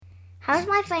How's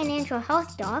my financial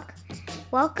health, Doc?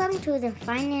 Welcome to the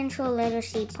Financial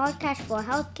Literacy Podcast for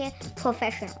Healthcare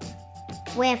Professionals,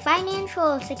 where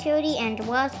financial security and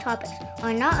wealth topics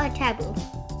are not a taboo.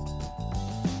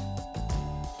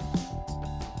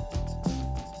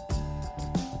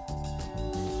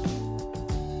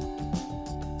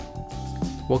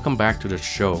 Welcome back to the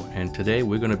show, and today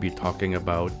we're going to be talking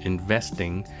about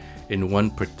investing in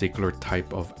one particular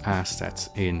type of assets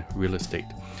in real estate.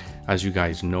 As you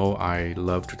guys know, I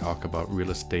love to talk about real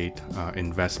estate,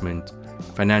 investment,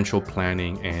 financial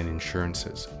planning, and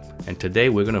insurances. And today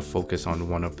we're going to focus on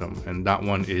one of them, and that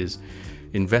one is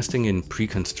investing in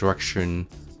pre-construction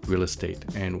real estate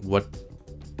and what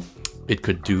it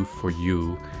could do for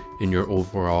you in your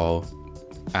overall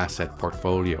asset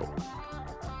portfolio.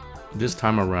 This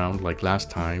time around, like last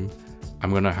time,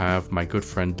 I'm going to have my good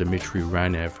friend Dmitry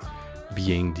Ranev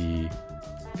being the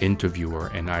interviewer,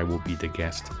 and I will be the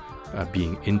guest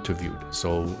being interviewed.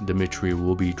 So Dmitry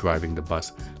will be driving the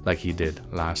bus like he did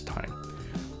last time.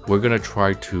 We're going to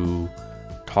try to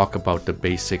talk about the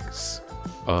basics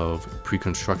of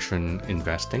pre-construction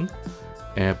investing,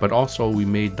 but also we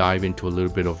may dive into a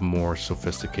little bit of more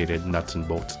sophisticated nuts and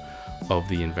bolts of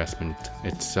the investment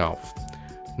itself.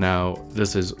 Now,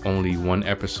 this is only one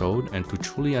episode, and to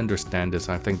truly understand this,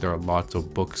 I think there are lots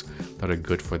of books that are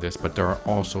good for this, but there are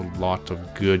also lots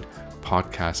of good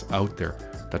podcasts out there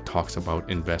that talks about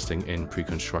investing in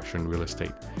pre-construction real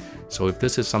estate. So if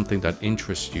this is something that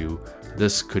interests you,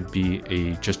 this could be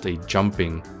just a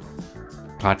jumping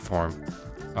platform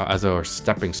as a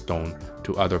stepping stone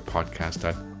to other podcasts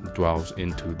that dwells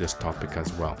into this topic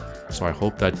as well. So I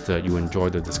hope that you enjoy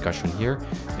the discussion here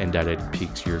and that it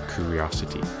piques your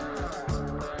curiosity.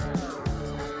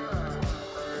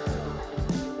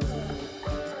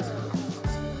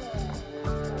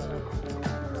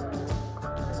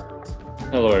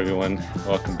 Hello everyone,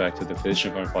 welcome back to the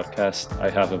Vision Farm podcast. I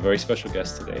have a very special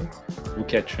guest today, Vu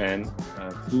Kiet Tran,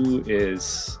 who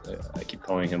is, I keep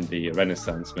calling him the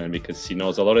Renaissance man because he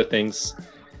knows a lot of things.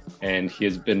 And he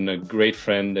has been a great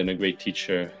friend and a great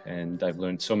teacher, and I've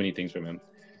learned so many things from him.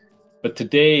 But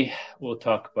today we'll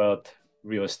talk about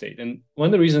real estate. And one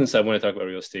of the reasons I want to talk about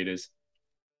real estate is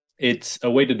it's a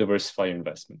way to diversify your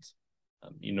investments.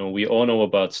 We all know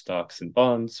about stocks and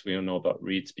bonds. We all know about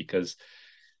REITs because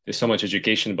there's so much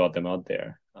education about them out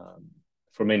there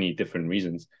for many different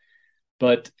reasons.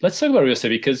 But let's talk about real estate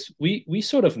because we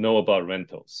sort of know about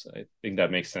rentals. I think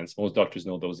that makes sense. Most doctors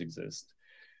know those exist.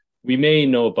 We may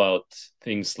know about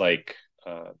things like,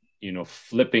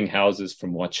 flipping houses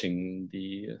from watching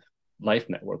the Life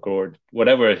Network or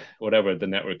whatever the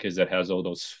network is that has all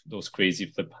those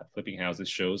crazy flipping houses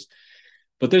shows.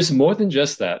 But there's more than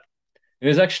just that. And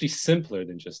it's actually simpler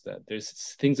than just that.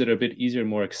 There's things that are a bit easier,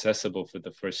 more accessible for the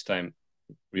first time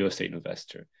real estate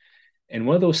investor. And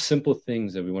one of those simple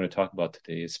things that we want to talk about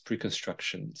today is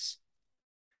pre-constructions.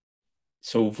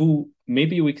 So Vu,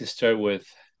 maybe we can start with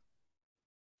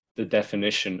the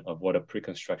definition of what a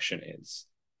pre-construction is,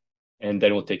 and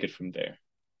then we'll take it from there.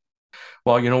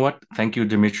 Well, you know what? Thank you,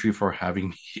 Dimitri, for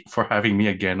having me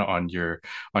again on your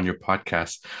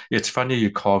podcast. It's funny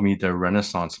you call me the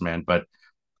Renaissance man, but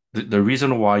the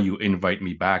reason why you invite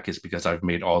me back is because I've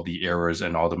made all the errors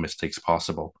and all the mistakes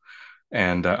possible,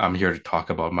 and I'm here to talk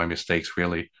about my mistakes,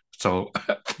 really. So,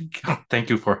 thank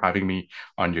you for having me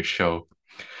on your show.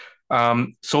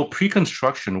 So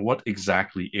pre-construction, what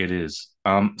exactly it is?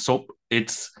 So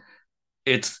it's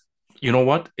you know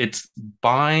what? It's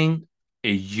buying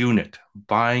a unit,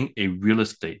 buying a real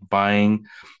estate, and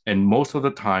most of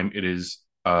the time it is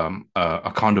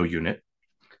a condo unit.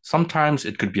 Sometimes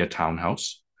it could be a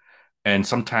townhouse, and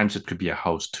sometimes it could be a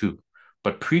house too.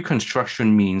 But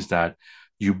pre-construction means that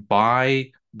you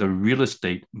buy the real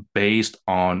estate based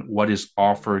on what is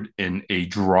offered in a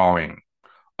drawing.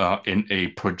 In a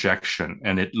projection,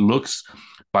 and it looks,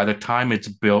 by the time it's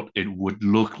built, it would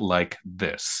look like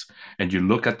this. And you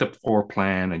look at the floor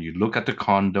plan, and you look at the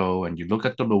condo, and you look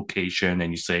at the location,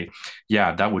 and you say,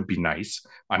 yeah, that would be nice.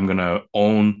 I'm going to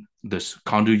own this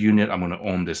condo unit. I'm going to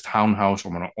own this townhouse.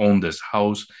 I'm going to own this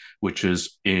house, which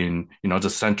is in, the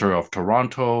center of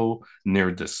Toronto,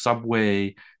 near the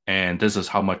subway. And this is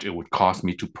how much it would cost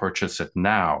me to purchase it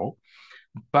now.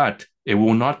 But it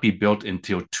will not be built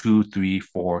until 2, 3,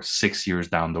 4, 6 years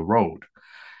down the road.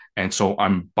 And so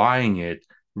I'm buying it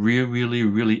really,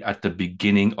 really at the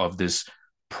beginning of this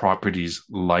property's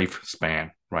lifespan,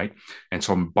 right? And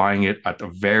so I'm buying it at a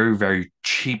very, very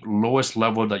cheap, lowest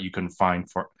level that you can find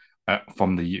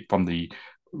from the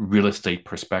real estate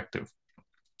perspective.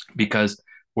 Because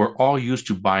we're all used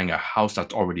to buying a house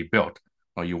that's already built.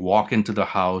 Or you walk into the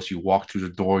house, you walk through the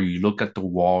door, you look at the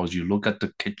walls, you look at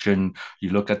the kitchen,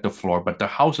 you look at the floor, but the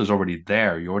house is already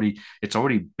there. It's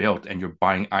already built, and you're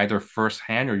buying either first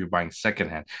hand or you're buying second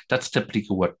hand. That's typically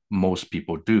what most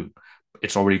people do.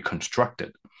 It's already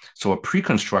constructed. So a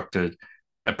pre-construction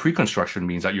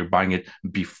means that you're buying it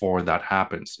before that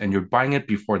happens. And you're buying it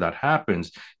before that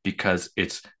happens because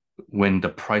it's when the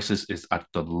prices is at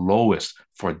the lowest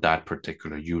for that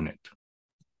particular unit.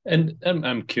 And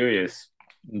I'm curious,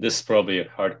 this is probably a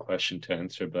hard question to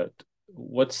answer, but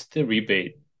what's the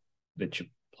rebate that you're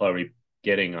probably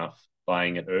getting off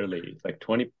buying it early? Like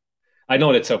 20. I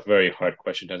know that's a very hard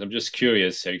question to answer. I'm just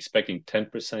curious. Are you expecting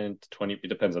 10%, 20? It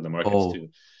depends on the markets Oh, too.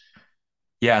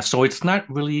 yeah. So it's not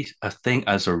really a thing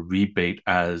as a rebate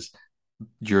as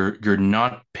you're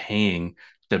not paying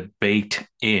the baked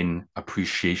in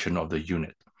appreciation of the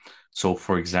unit. So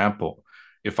for example,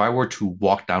 if I were to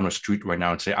walk down the street right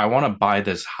now and say, I want to buy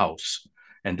this house,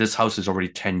 and this house is already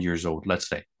 10 years old, let's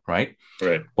say, right?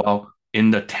 Right. Well,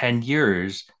 in the 10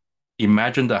 years,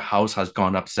 imagine the house has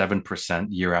gone up 7%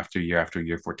 year after year after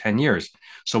year for 10 years.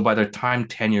 So by the time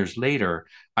 10 years later,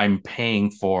 I'm paying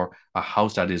for a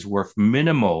house that is worth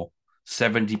minimal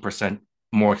 70%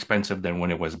 more expensive than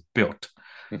when it was built,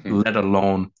 Mm-hmm. let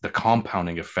alone the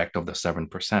compounding effect of the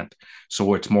 7%.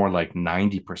 So it's more like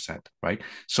 90%, right?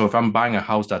 So if I'm buying a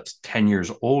house that's 10 years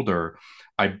older,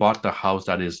 I bought the house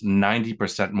that is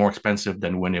 90% more expensive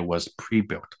than when it was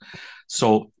pre-built.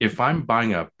 So if I'm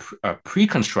buying a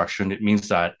pre-construction, it means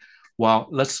that, well,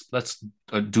 let's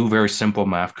do very simple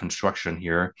math construction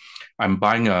here. I'm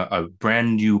buying a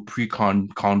brand new pre-con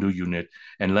condo unit,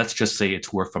 and let's just say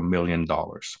it's worth $1 million.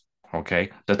 Okay,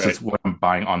 that's Right. just what I'm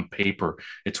buying on paper.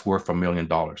 It's worth $1 million,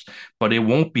 but it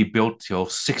won't be built till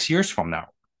 6 years from now.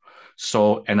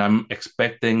 So, and I'm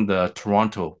expecting the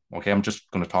Toronto. Okay, I'm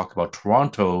just going to talk about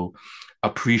Toronto.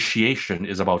 Appreciation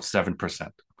is about 7%.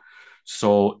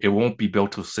 So it won't be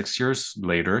built till 6 years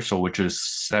later. So which is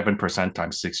 7%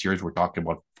 times 6 years. We're talking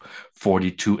about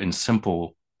 42 in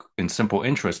simple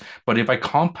interest. But if I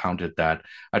compounded that,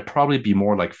 I'd probably be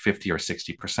more like 50 or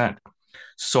 60%.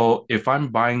 So if I'm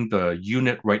buying the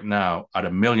unit right now at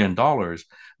 $1 million,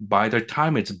 by the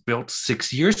time it's built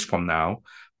 6 years from now,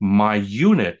 my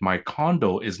unit, my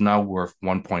condo is now worth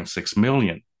 1.6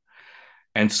 million.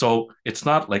 And so it's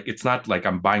not like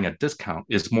I'm buying a discount.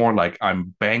 It's more like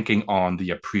I'm banking on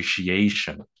the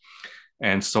appreciation.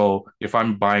 And so if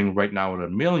I'm buying right now at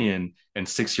 1 million and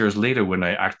 6 years later, when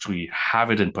I actually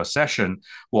have it in possession,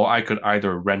 well, I could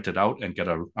either rent it out and get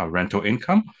a rental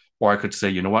income, or I could say,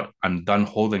 you know what, I'm done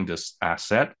holding this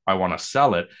asset. I want to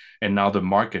sell it. And now the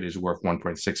market is worth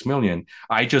 1.6 million.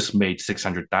 I just made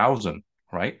 600,000,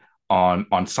 right?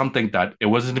 On something that it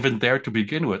wasn't even there to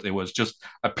begin with. It was just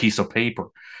a piece of paper.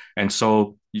 And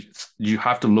so you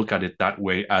have to look at it that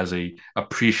way as a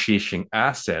appreciation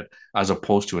asset as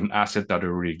opposed to an asset that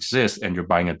already exists and you're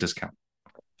buying a discount.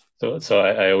 So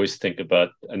I always think about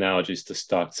analogies to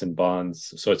stocks and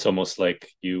bonds. So it's almost like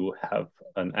you have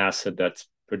an asset that's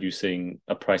producing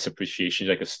a price appreciation,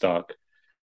 like a stock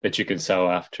that you can sell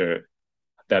after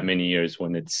that many years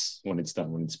when it's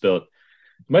done, when it's built.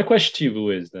 My question to you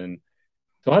is then,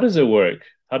 so how does it work?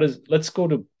 Let's go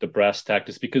to the brass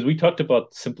tactics, because we talked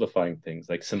about simplifying things,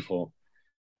 like simple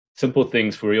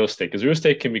things for real estate, because real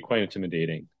estate can be quite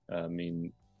intimidating. I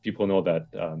mean, people know that.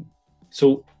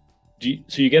 So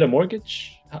so you get a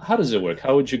mortgage? How does it work?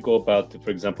 How would you go about, for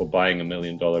example, buying $1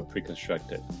 million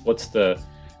pre-constructed? What's the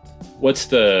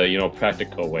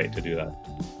practical way to do that?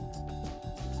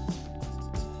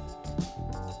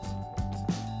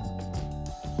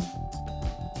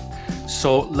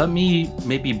 So let me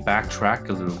maybe backtrack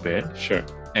a little bit Sure.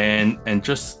 and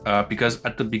just because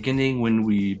at the beginning when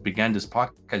we began this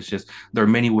podcast, just there are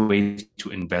many ways to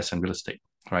invest in real estate,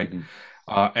 right? Hmm.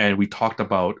 And we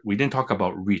didn't talk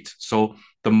about REIT. So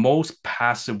the most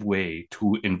passive way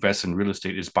to invest in real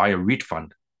estate is buy a REIT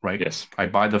fund, right? Yes. I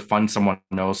buy the fund someone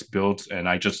else builds, and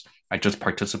I just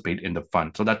participate in the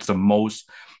fund. So that's the most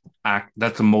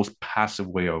passive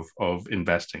way of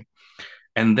investing.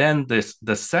 And then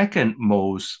the second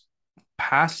most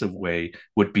passive way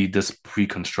would be this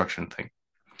pre-construction thing.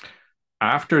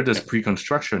 After this Yeah.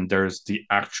 pre-construction, there's the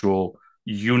actual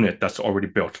unit that's already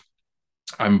built.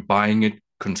 I'm buying it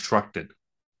constructed.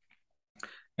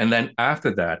 And then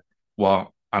after that,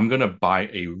 well, I'm going to buy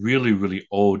a really, really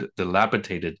old,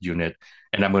 dilapidated unit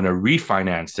and I'm going to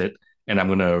refinance it and I'm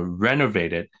going to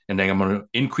renovate it. And then I'm going to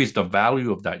increase the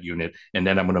value of that unit. And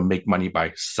then I'm going to make money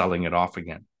by selling it off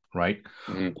again. Right.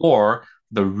 Hmm. Or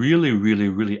the really, really,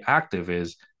 really active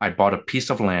is I bought a piece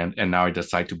of land and now I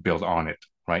decide to build on it.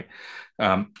 Right.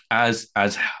 As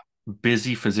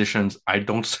busy physicians, I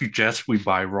don't suggest we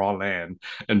buy raw land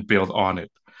and build on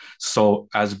it. So,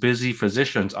 as busy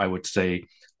physicians, I would say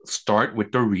start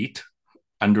with the REIT,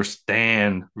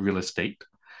 understand real estate,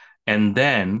 and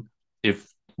then if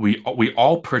we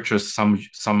all purchase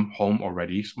some home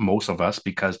already, most of us,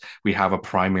 because we have a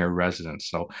primary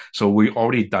residence. So we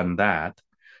already done that.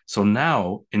 So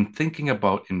now in thinking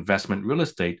about investment real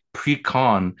estate,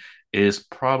 pre-con is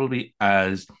probably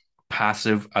as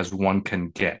passive as one can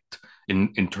get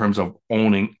in terms of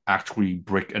owning actually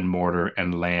brick and mortar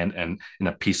and land and in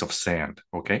a piece of sand.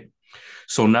 Okay.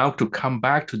 So now to come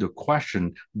back to the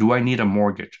question, do I need a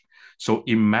mortgage? So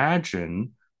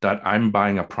imagine that I'm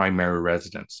buying a primary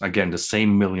residence. Again, the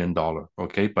same $1 million,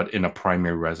 okay, but in a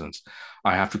primary residence.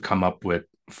 I have to come up with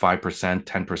 5%,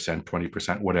 10%,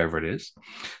 20%, whatever it is.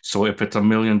 So if it's $1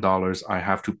 million, I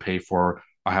have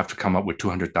to come up with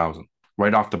 200,000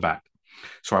 right off the bat.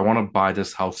 So I want to buy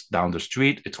this house down the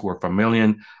street. It's worth $1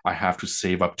 million. I have to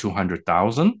save up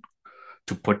 200,000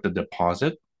 to put the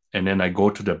deposit, and then I go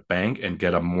to the bank and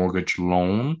get a mortgage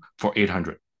loan for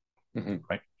 800,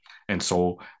 right? And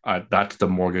so that's the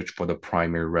mortgage for the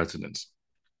primary residence.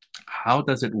 How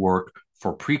does it work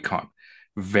for pre-con?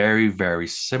 Very, very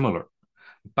similar.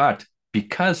 But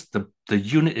because the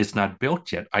unit is not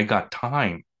built yet, I got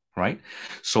time, right?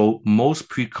 So most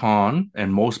pre-con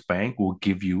and most bank will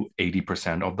give you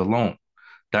 80% of the loan.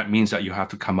 That means that you have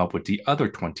to come up with the other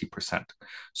 20%.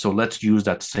 So let's use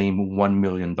that same $1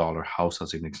 million house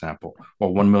as an example, or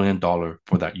 $1 million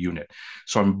for that unit.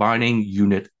 So I'm buying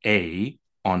unit A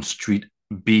on street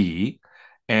B,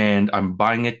 and I'm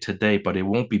buying it today, but it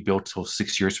won't be built till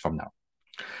 6 years from now.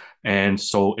 And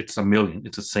so it's a million,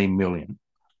 it's the same million.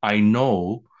 I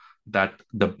know that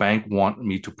the bank want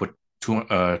me to put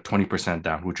 20%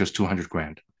 down, which is 200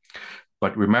 grand.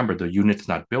 But remember, the unit's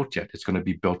not built yet. It's going to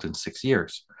be built in 6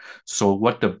 years. So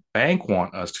what the bank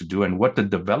want us to do and what the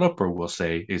developer will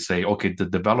say is say, okay, the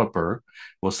developer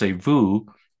will say, Vu,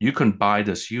 you can buy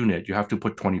this unit. You have to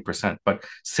put 20%. But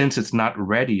since it's not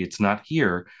ready, it's not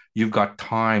here, you've got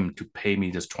time to pay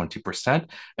me this 20%,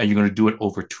 and you're going to do it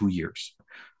over 2 years.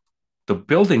 The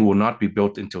building will not be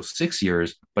built until 6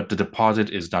 years, but the deposit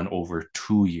is done over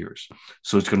 2 years.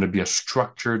 So it's going to be a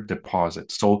structured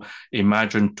deposit. So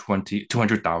imagine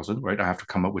 200,000, right? I have to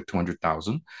come up with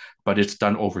 200,000, but it's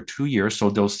done over 2 years. So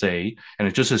they'll say, and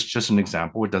it's just an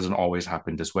example, it doesn't always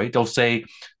happen this way. They'll say,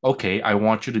 okay, I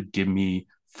want you to give me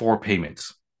 4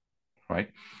 payments, right?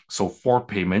 So 4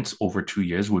 payments over 2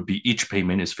 years would be, each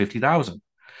payment is 50,000.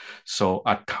 So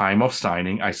at time of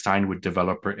signing, I signed with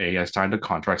developer A, I signed the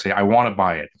contract, say, I want to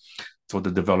buy it. So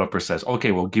the developer says,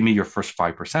 okay, well, give me your first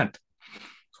 5%.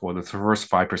 So the first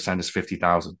 5% is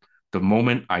 50,000. The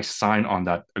moment I sign on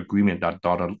that agreement, that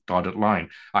dotted line,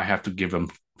 I have to give them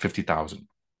 50,000.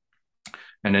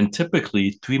 And then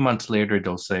typically 3 months later,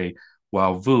 they'll say,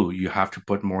 well, Vu, you have to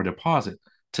put more deposit.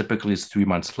 Typically it's 3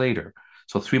 months later.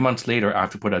 So 3 months later, I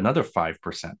have to put another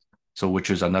 5%. So which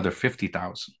is another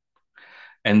 50,000.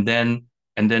 And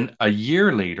then a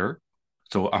year later,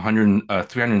 so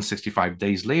 365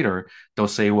 days later, they'll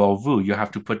say, well, Vu, you have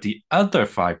to put the other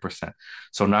 5%.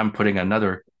 So now I'm putting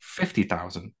another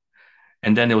 50,000.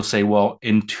 And then they'll say, well,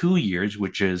 in 2 years,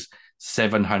 which is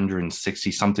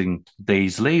 760 something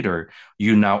days later,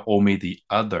 you now owe me the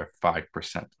other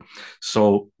 5%.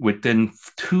 So within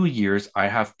 2 years, I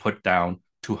have put down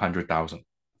 200,000.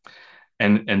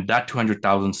 And that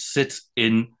 200,000 sits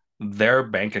in their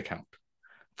bank account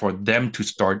for them to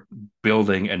start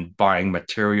building and buying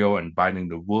material and buying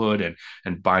the wood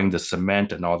and buying the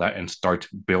cement and all that and start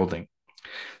building.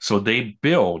 So they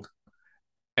build,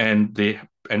 and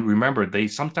remember, they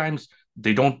sometimes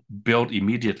they don't build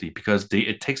immediately because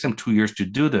it takes them 2 years to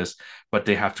do this, but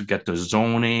they have to get the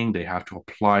zoning, they have to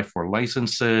apply for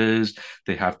licenses,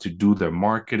 they have to do their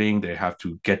marketing, they have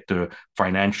to get the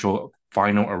financial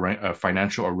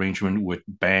arrangement with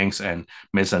banks and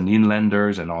mezzanine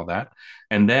lenders and all that.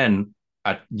 And then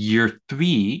at year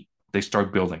 3, they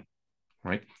start building,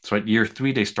 right? So at year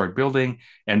 3, they start building,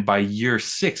 and by year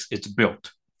 6, it's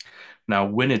built. Now,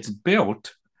 when it's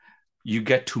built, you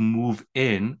get to move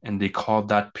in, and they call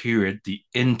that period the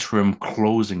interim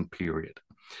closing period.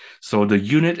 So the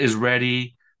unit is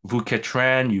ready, Vu Quet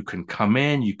Tran, you can come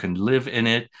in, you can live in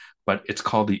it, but it's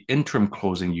called the interim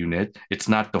closing unit. It's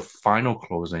not the final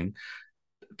closing.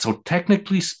 So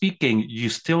technically speaking, you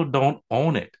still don't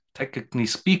own it. Technically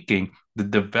speaking, the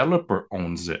developer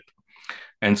owns it.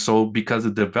 And so because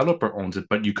the developer owns it,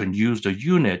 but you can use the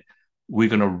unit, we're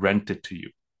going to rent it to you.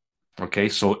 Okay,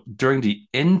 so during the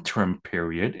interim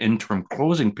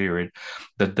closing period,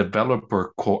 the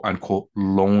developer, quote unquote,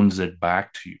 loans it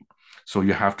back to you. So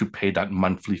you have to pay that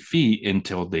monthly fee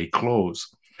until they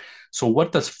close. So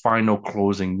what does final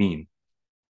closing mean?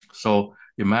 So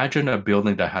imagine a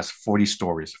building that has 40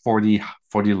 stories, 40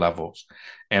 levels,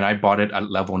 and I bought it at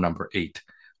level number 8.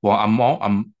 Well,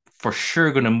 I'm for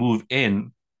sure going to move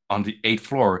in on the 8th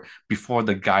floor before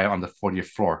the guy on the 40th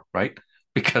floor, right?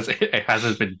 Because it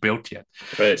hasn't been built yet.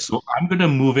 Right. So I'm going to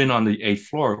move in on the 8th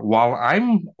floor. While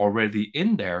I'm already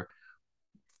in there,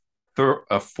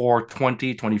 4,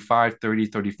 20, 25, 30,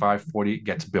 35, 40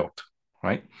 gets built,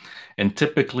 right? And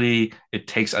typically it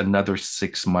takes another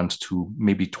 6 months to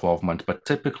maybe 12 months, but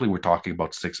typically we're talking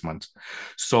about 6 months.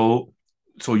 So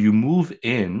you move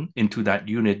into that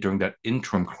unit during that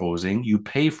interim closing, you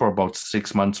pay for about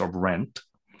 6 months of rent.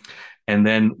 And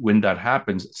then when that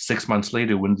happens, 6 months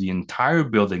later, when the entire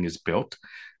building is built,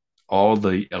 all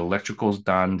the electrical's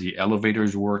done, the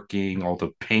elevator's working, all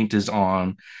the paint is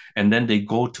on, and then they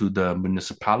go to the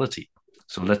municipality.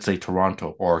 So let's say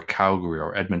Toronto or Calgary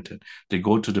or Edmonton. They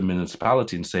go to the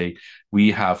municipality and say,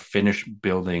 we have finished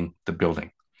building the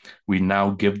building. We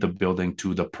now give the building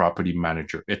to the property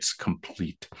manager. It's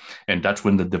complete. And that's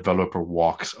when the developer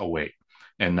walks away.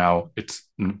 And now it's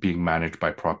being managed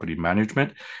by property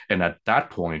management. And at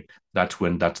that point, that's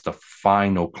the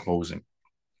final closing.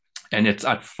 And it's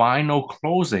at final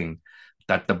closing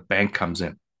that the bank comes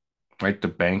in, right?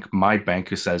 My bank,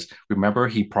 who says, remember,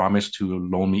 he promised to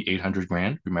loan me 800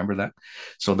 grand. Remember that?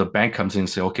 So the bank comes in and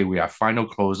say, okay, we have final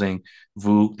closing.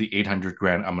 Vu, the 800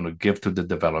 grand I'm going to give to the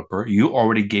developer. You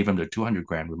already gave him the 200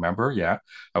 grand. Remember? Yeah.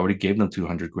 I already gave them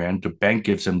 200 grand. The bank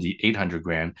gives him the 800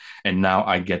 grand. And now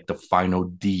I get the final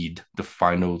deed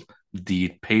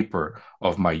paper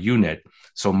of my unit.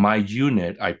 So my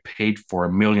unit, I paid for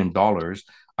 $1 million.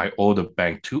 I owe the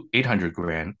bank 800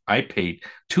 grand. I paid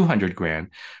 200 grand.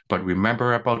 But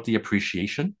remember about the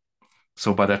appreciation?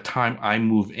 So by the time I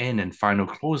move in and final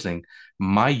closing,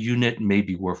 my unit may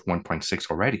be worth 1.6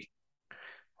 already,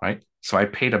 right? So I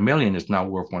paid $1 million, is now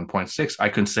worth 1.6. I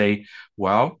can say,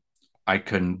 well, I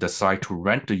can decide to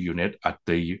rent the unit at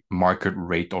the market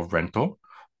rate of rental,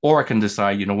 or I can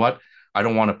decide, you know what, I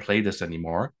don't want to play this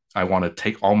anymore. I want to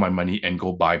take all my money and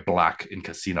go buy black in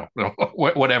casino,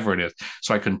 whatever it is.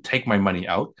 So I can take my money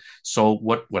out. So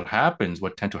what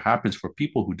tend to happens for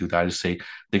people who do that is say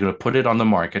they're going to put it on the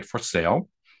market for sale,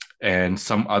 and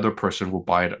some other person will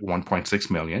buy it at 1.6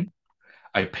 million.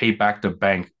 I pay back the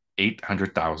bank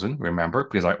 800,000, remember,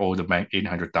 because I owe the bank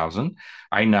 800,000.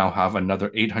 I now have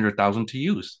another 800,000 to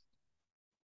use.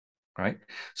 Right.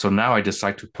 So now I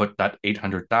decide to put that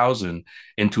 800,000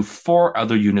 into 4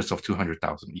 other units of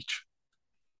 200,000 each.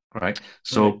 Right.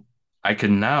 So Right. I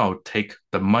can now take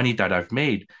the money that I've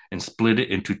made and split it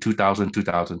into 2,000,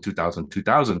 2,000, 2,000,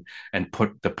 2,000, and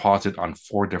put deposit on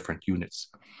 4 different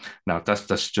units. Now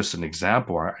that's just an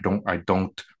example. I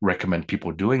don't recommend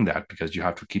people doing that, because you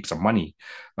have to keep some money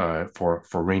for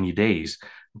rainy days.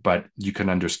 But you can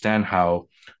understand how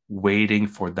waiting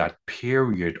for that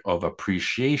period of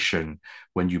appreciation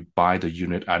when you buy the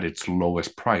unit at its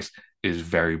lowest price is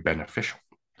very beneficial.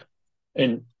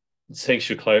 And thanks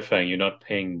for clarifying, you're not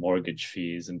paying mortgage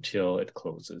fees until it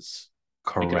closes.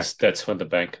 Because Correct. that's when the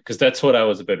bank, because that's what I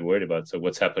was a bit worried about. So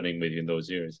what's happening with you in those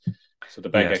years? So the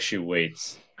bank Yes. actually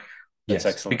waits. That's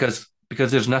Yes. excellent.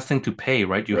 Because there's nothing to pay,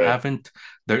 right? You Right. haven't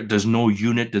there's no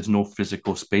unit, there's no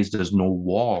physical space, there's no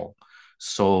wall.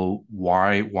 So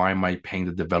why am I paying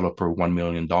the developer $1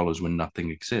 million when nothing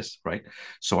exists, right?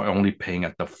 So I'm only paying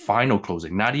at the final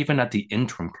closing, not even at the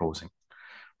interim closing,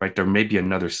 right? There may be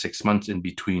another 6 months in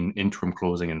between interim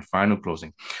closing and final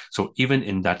closing. So even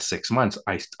in that 6 months,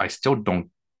 I still don't,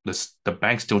 the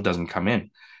bank still doesn't come in,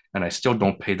 and I still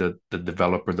don't pay the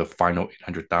developer the final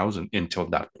 800,000 until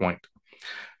that point.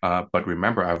 But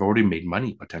remember, I've already made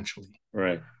money potentially.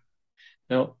 Right.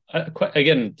 Now,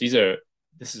 again,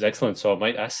 this is excellent. So I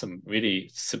might ask some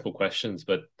really simple questions,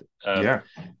 but Yeah.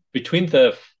 between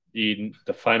the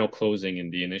final closing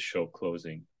and the initial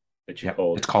closing that you Yeah.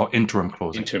 called It's called interim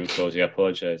closing. interim closing, I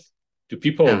apologize. Do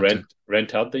people Yeah,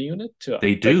 rent out the unit to?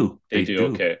 They do. They do.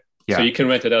 Okay. So Yeah. you can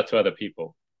rent it out to other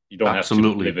people. You don't have to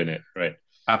Absolutely. live in it, right?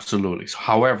 Absolutely. So,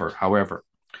 however,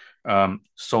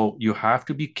 so you have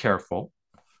to be careful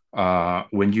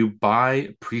when you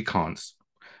buy pre-cons.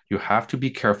 You have to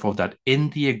be careful that in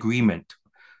the agreement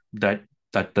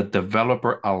that the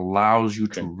developer allows you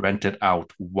to Okay. rent it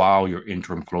out while you're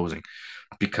interim closing,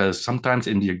 because sometimes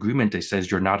in the agreement it says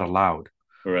you're not allowed,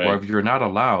 or Right. if you're not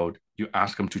allowed, you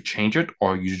ask them to change it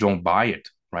or you don't buy it,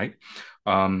 right?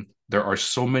 There are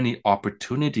so many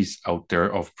opportunities out there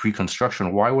of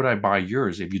pre-construction. Why would I buy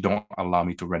yours if you don't allow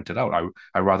me to rent it out?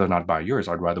 I'd rather not buy yours.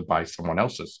 I'd rather buy someone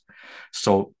else's.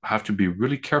 So have to be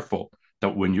really careful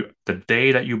that the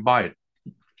day that you buy it,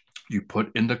 you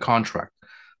put in the contract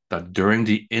that during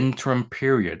the interim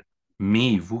period,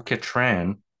 me, Vu Ket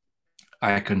Tran,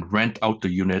 I can rent out the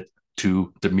unit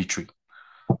to Dimitri.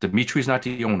 Dimitri is not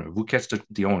the owner. Vu Ket's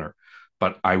the owner,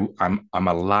 but I'm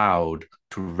allowed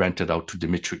to rent it out to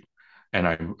Dimitri,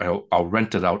 and I'll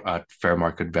rent it out at fair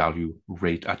market value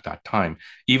rate at that time,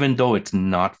 even though it's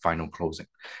not final closing.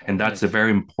 And that's a Nice.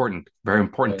 very important to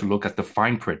Right. look at the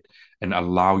fine print and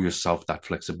allow yourself that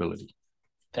flexibility.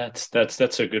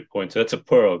 That's a good point. So that's a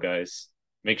pearl, guys.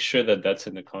 Make sure that that's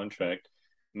in the contract.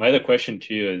 My other question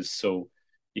to you is, so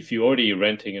if you're already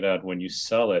renting it out when you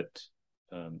sell it,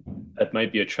 um, that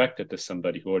might be attractive to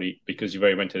somebody who already, because you've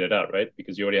already rented it out, right?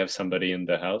 Because you already have somebody in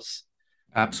the house.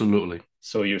 Absolutely.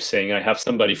 So you're saying, I have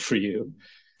somebody for you.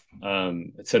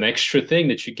 It's an extra thing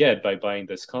that you get by buying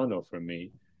this condo from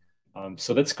me.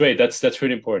 So that's great. That's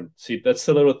really important. See, that's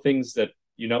the little things that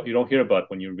you don't hear about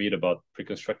when you read about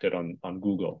pre-constructed on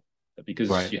Google, because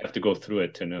Right. you have to go through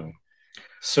it to know.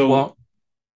 So Well,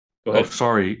 go oh, ahead.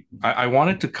 sorry. I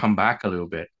wanted to come back a little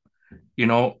bit.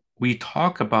 We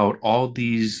talk about all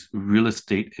these real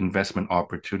estate investment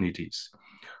opportunities.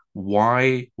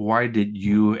 Why did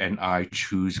you and I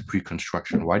choose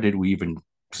pre-construction? Why did we even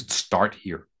start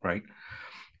here, right?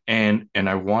 And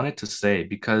I wanted to say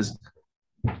because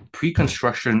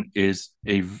pre-construction is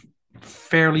a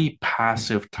fairly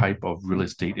passive type of real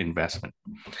estate investment.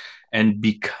 And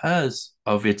because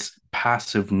of its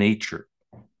passive nature,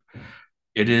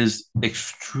 it is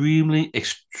extremely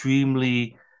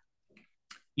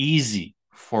easy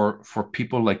for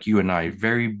people like you and I,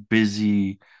 very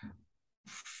busy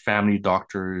family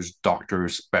doctors,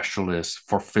 specialists,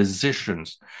 for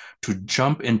physicians to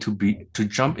jump into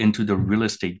the real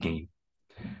estate game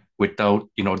without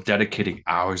dedicating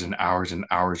hours and hours and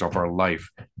hours of our life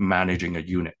managing a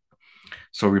unit.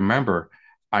 So remember,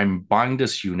 I'm buying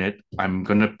this unit, I'm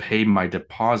gonna pay my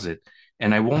deposit,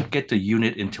 and I won't get the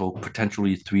unit until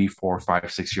potentially 3, 4,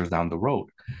 5, 6 years down the road.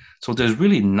 So there's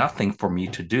really nothing for me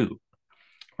to do,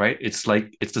 right? It's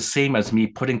the same as me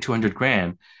putting 200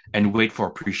 grand and wait for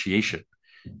appreciation.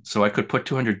 So I could put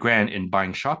 200 grand in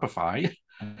buying Shopify,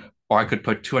 or I could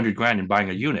put 200 grand in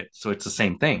buying a unit. So it's the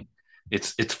same thing.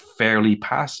 It's fairly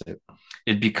passive.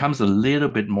 It becomes a little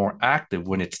bit more active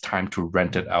when it's time to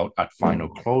rent it out at final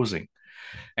closing.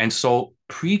 And so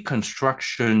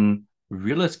pre-construction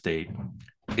real estate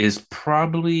is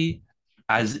probably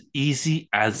as easy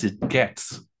as it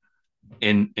gets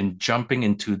in jumping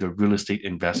into the real estate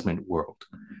investment world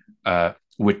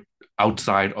with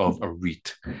outside of a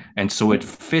REIT. And so it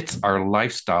fits our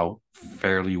lifestyle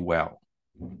fairly well.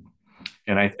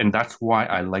 And that's why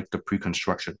I like the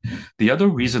pre-construction. The other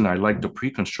reason I like the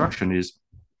pre-construction is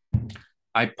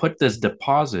I put this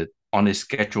deposit on a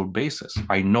scheduled basis.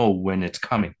 I know when it's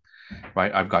coming,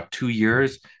 right? I've got 2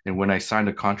 years, and when I sign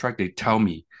the contract, they tell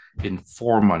me in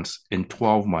 4 months, in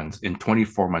 12 months, in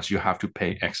 24 months, you have to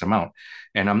pay X amount.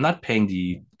 And I'm not paying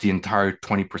the entire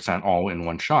 20% all in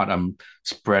one shot. I'm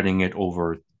spreading it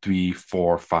over 3,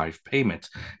 4, 5 payments.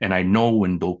 And I know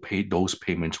when those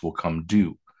payments will come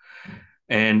due.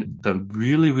 And the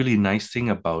really, really nice thing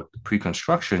about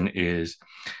pre-construction is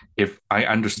if I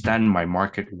understand my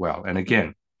market well, and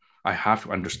again, I have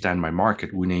to understand my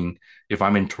market, meaning if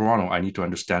I'm in Toronto, I need to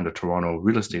understand the Toronto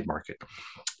real estate market.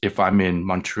 If I'm in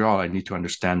Montreal, I need to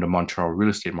understand the Montreal real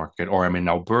estate market, or I'm in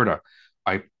Alberta,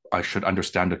 I, I should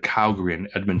understand the Calgary and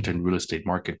Edmonton real estate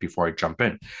market before I jump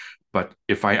in. But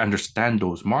if I understand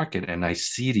those market and I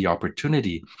see the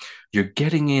opportunity, you're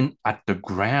getting in at the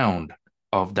ground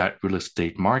of that real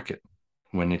estate market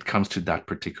when it comes to that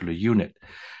particular unit.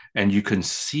 And you can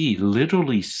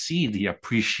literally see the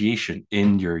appreciation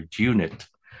in your unit.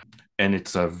 And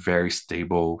it's a very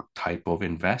stable type of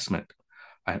investment.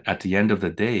 At the end of the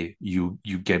day, you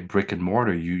get brick and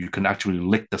mortar. You can actually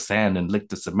lick the sand and lick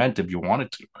the cement if you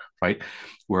wanted to, right?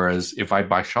 Whereas if I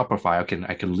buy Shopify,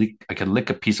 I can lick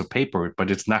a piece of paper,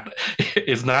 but it's not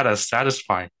it's not as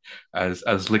satisfying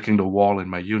as licking the wall in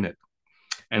my unit.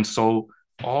 And so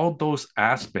all those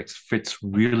aspects fits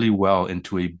really well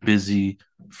into a busy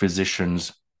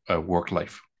physician's work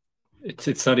life.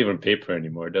 It's not even paper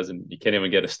anymore. It doesn't. You can't even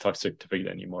get a stock certificate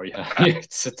anymore. Yeah,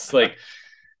 it's like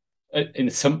in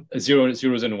some zeros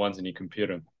and ones in your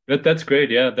computer. That's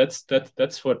great. Yeah, that's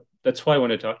why I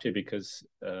want to talk to you, because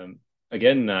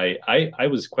again, I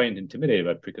was quite intimidated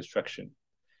by pre-construction.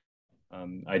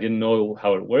 I didn't know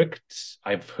how it worked.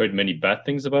 I've heard many bad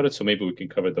things about it, so maybe we can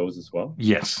cover those as well.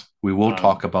 Yes, we will Um,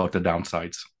 talk about the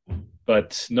downsides.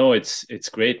 but no, it's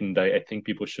great, and I think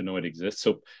people should know it exists.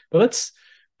 So, but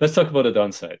let's talk about the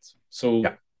downsides. So,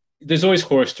 Yeah. there's always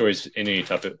horror stories in any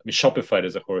type of. I mean, Shopify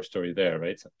is a horror story there,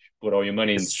 right? So put all your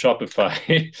money in Yes. Shopify.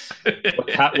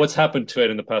 What's happened to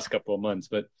it in the past couple of months?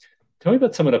 But tell me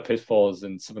about some of the pitfalls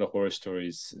and some of the horror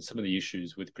stories, some of the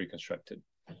issues with pre-constructed.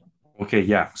 Okay,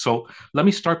 yeah. So let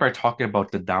me start by talking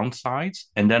about the downsides,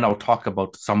 and then I'll talk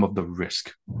about some of the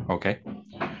risk. Okay.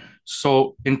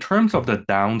 So in terms of the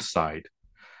downside,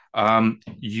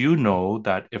 you know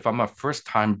that if I'm a first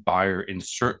time buyer in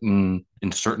certain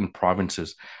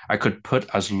provinces, I could put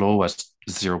as low as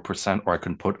 0% or I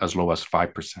can put as low as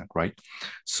 5%, right?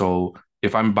 So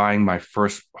if I'm buying my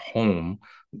first home,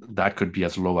 that could be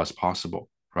as low as possible,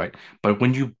 right? But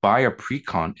when you buy a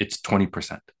pre-con, it's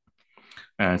 20%.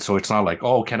 And so it's not like,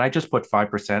 oh, can I just put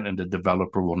 5% and the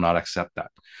developer will not accept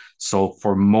that. So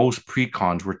for most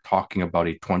pre-cons, we're talking about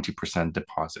a 20%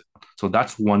 deposit. So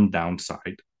that's one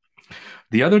downside.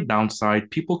 The other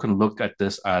downside, people can look at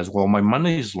this as, well, my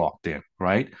money is locked in,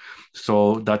 right?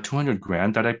 So that 200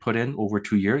 grand that I put in over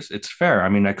 2 years, it's fair. I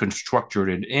mean, I can structure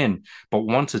it in, but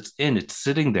once it's in, it's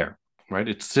sitting there, right?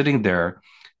 It's sitting there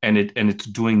and it's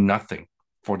doing nothing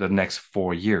for the next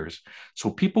 4 years. So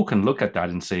people can look at that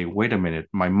and say, wait a minute,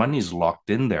 my money is locked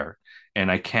in there. And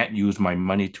I can't use my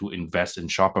money to invest in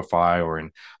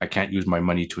Shopify I can't use my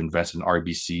money to invest in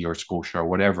RBC or Scotia or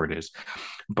whatever it is.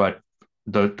 But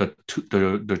the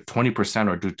 20%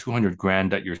 or the 200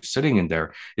 grand that you're sitting in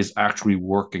there is actually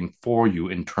working for you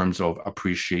in terms of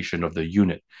appreciation of the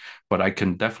unit. But I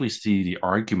can definitely see the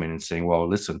argument in saying, well,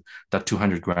 listen, that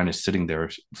 200 grand is sitting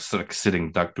there,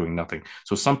 sitting duck doing nothing.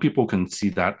 So some people can see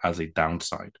that as a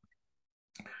downside.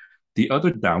 The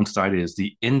other downside is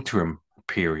the interim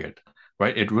period,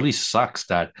 right? It really sucks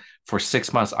that for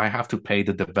 6 months I have to pay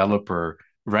the developer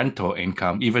rental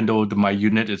income, even though my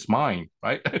unit is mine,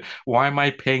 right? Why am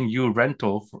I paying you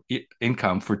rental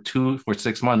income for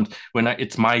 6 months when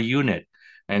it's my unit?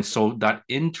 And so that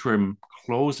interim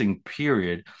closing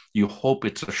period, you hope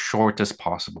it's as short as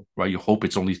possible, right? You hope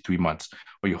it's only 3 months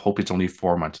or you hope it's only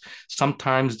 4 months.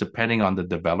 Sometimes, depending on the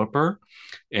developer,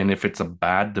 and if it's a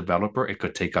bad developer, it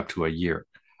could take up to a year.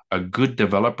 A good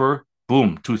developer,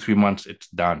 boom, 2, 3 months, it's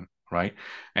done, right?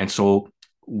 And so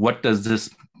what does this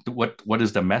what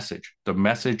is the message? The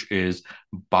message is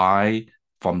buy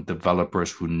from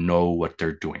developers who know what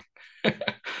they're doing.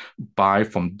 Buy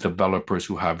from developers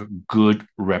who have good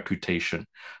reputation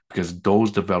because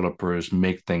those developers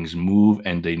make things move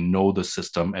and they know the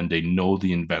system and they know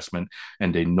the investment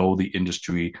and they know the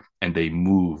industry and they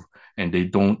move and they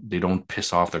don't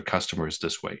piss off their customers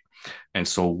this way. And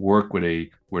so work with a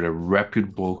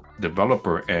reputable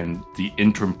developer and the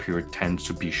interim period tends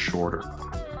to be shorter.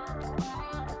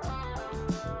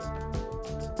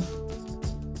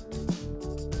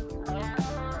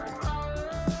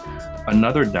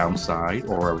 Another downside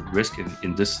or a risk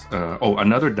in this,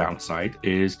 another downside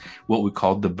is what we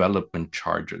call development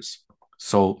charges.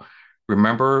 So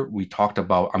remember, we talked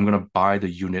about I'm going to buy the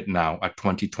unit now at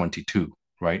 2022,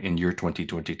 right? In year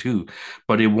 2022,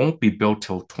 but it won't be built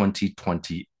till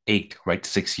 2028, right?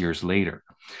 6 years later.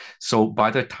 So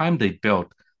by the time they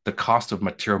built, the cost of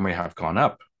material may have gone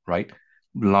up, right?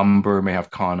 Lumber may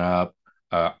have gone up,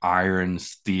 iron,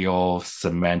 steel,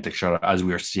 cement, etc., as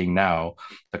we are seeing now,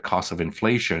 the cost of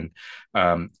inflation.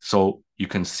 So you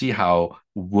can see how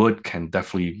wood can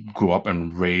definitely go up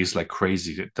and raise like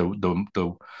crazy.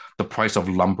 The price of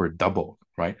lumber doubled,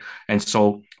 right? And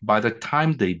so by the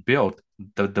time they built,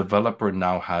 the developer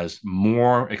now has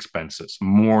more expenses,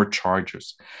 more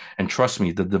charges. And trust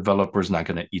me, the developer is not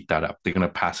going to eat that up. They're going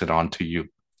to pass it on to you,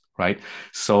 right?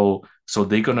 So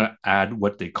they're going to add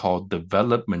what they call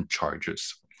development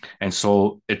charges. And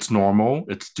so it's normal,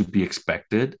 it's to be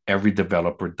expected. Every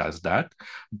developer does that.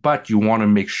 But you want to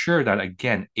make sure that,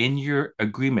 again, in your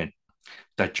agreement,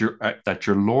 that your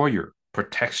lawyer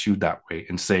protects you that way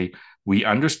and say, we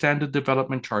understand the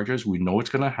development charges. We know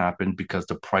it's going to happen because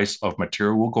the price of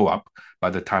material will go up by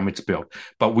the time it's built,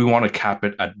 but we want to cap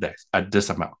it at this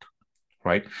amount,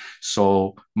 right?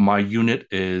 So my unit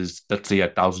is, let's say,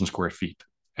 1,000 square feet,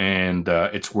 and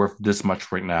it's worth this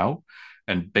much right now.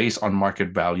 And based on market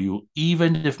value,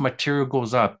 even if material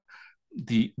goes up,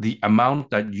 the amount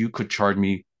that you could charge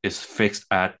me is fixed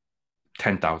at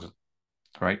 10,000,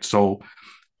 right? So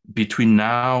between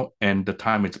now and the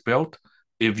time it's built,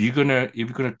 if you're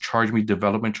gonna charge me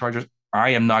development charges, I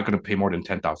am not gonna pay more than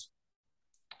 10,000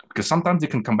 because sometimes they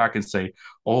can come back and say,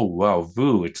 "Oh well,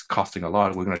 Vu, it's costing a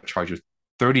lot. We're gonna charge you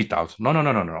 30,000." No, no,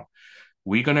 no, no, no.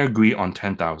 We're gonna agree on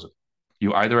 10,000.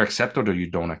 You either accept it or you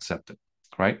don't accept it,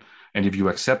 right? And if you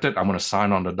accept it, I'm gonna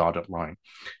sign on the dotted line,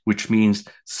 which means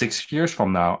 6 years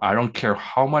from now, I don't care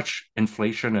how much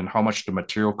inflation and how much the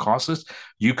material costs,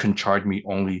 you can charge me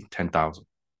only 10,000.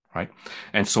 right?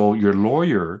 And so your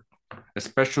lawyer,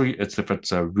 especially if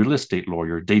it's a real estate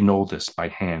lawyer, they know this by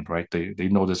hand, right? They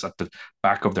know this at the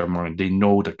back of their mind. They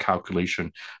know the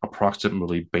calculation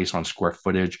approximately based on square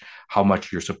footage, how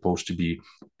much you're supposed to be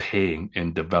paying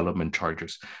in development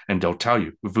charges. And they'll tell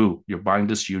you, Vu, you're buying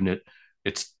this unit,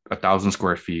 it's 1,000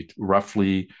 square feet.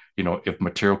 Roughly, if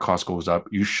material cost goes up,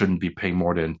 you shouldn't be paying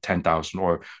more than 10,000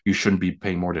 or you shouldn't be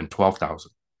paying more than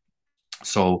 12,000.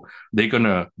 So they're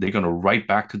gonna write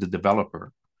back to the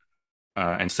developer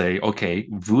and say, okay,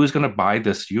 Vu is going to buy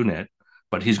this unit,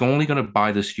 but he's only going to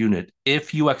buy this unit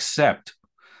if you accept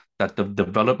that the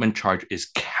development charge is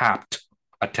capped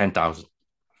at 10,000.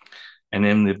 And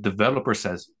then the developer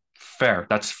says, fair,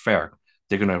 that's fair.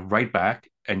 They're going to write back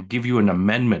and give you an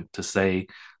amendment to say,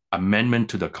 amendment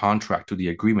to the contract, to the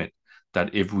agreement,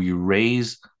 that if we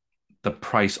raise the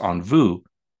price on Vu,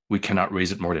 we cannot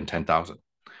raise it more than 10,000.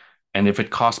 And if it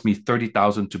costs me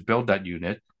 30,000 to build that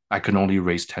unit, I can only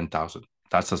raise 10,000.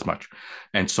 That's as much.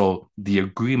 And so the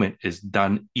agreement is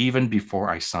done even before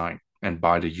I sign and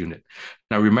buy the unit.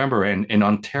 Now remember, in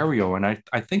Ontario, and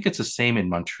I think it's the same in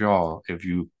Montreal, if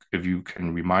you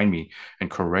can remind me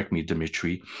and correct me,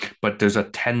 Dimitri, but there's a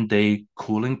 10-day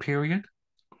cooling period.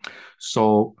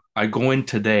 So I go in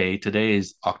today. Today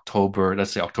is October,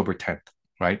 let's say October 10th,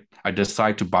 right? I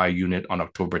decide to buy a unit on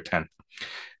October 10th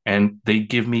and they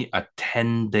give me a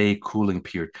 10-day cooling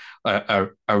period, a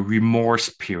remorse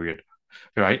period,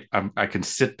 right? I can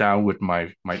sit down with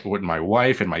my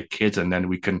wife and my kids, and then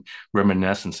we can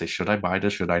reminisce and say, should I buy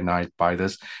this? Should I not buy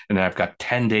this? And then I've got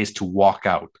 10 days to walk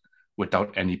out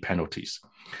without any penalties.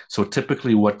 So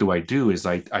typically what do I do is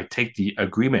I take the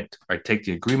agreement,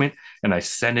 and I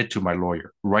send it to my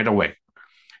lawyer right away.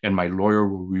 And my lawyer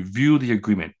will review the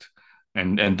agreement,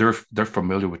 and they're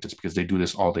familiar with this because they do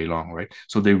this all day long, right?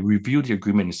 So they review the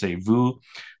agreement and say, Vu,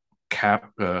 cap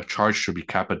charge should be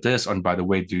capped at this, and by the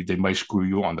way, they might screw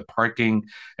you on the parking,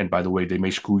 and by the way, they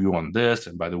may screw you on this,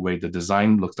 and by the way, the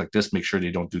design looks like this, make sure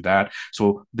they don't do that.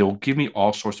 So they'll give me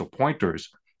all sorts of pointers,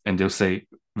 and they'll say,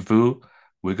 Vu,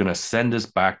 we're going to send this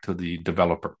back to the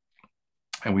developer,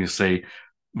 and we say,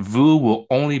 Vu will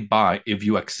only buy if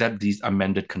you accept these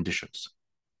amended conditions.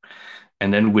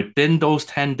 And then within those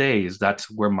 10 days, that's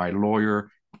where my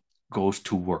lawyer goes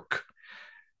to work.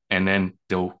 And then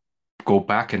they'll go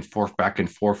back and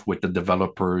forth with the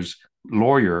developer's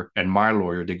lawyer and my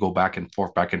lawyer. They go back and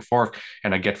forth.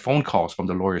 And I get phone calls from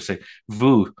the lawyer say,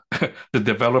 Vu, the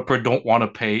developer don't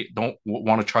want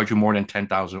to charge you more than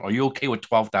 10,000. Are you okay with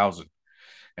 12,000?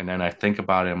 And then I think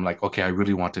about it. I'm like, okay, I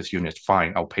really want this unit.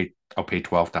 Fine, I'll pay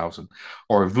 12,000.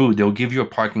 Or Vu, they'll give you a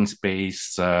parking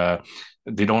space.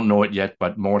 They don't know it yet,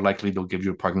 but more likely they'll give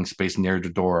you a parking space near the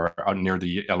door or near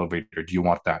the elevator. Do you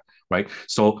want that? Right.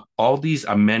 So all these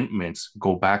amendments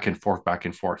go back and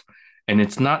forth. And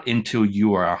it's not until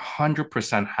you are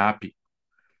 100% happy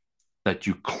that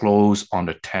you close on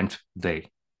the 10th day.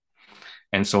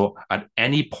 And so at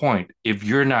any point, if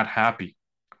you're not happy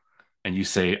and you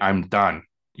say, I'm done,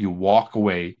 you walk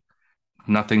away,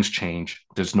 nothing's changed,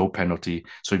 there's no penalty.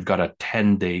 So you've got a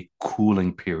 10-day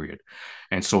cooling period.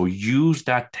 And so use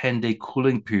that 10-day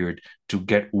cooling period to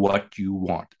get what you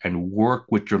want and work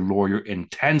with your lawyer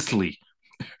intensely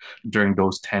during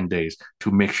those 10 days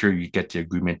to make sure you get the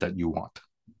agreement that you want.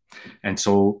 And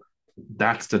so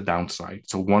that's the downside.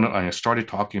 So I started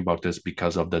talking about this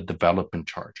because of the development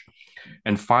charge.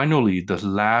 And finally, the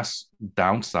last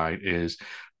downside is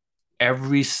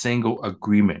every single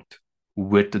agreement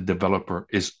with the developer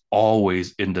is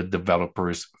always in the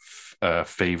developer's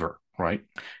favor, right?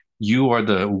 You are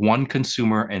the one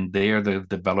consumer and they are the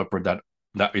developer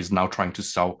that is now trying to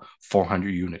sell 400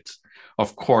 units.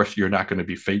 Of course, you're not going to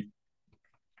be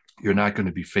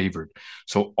favored.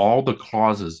 So all the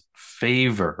clauses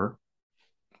favor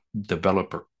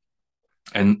developer.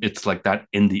 And it's like that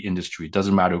in the industry. It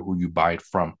doesn't matter who you buy it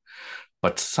from.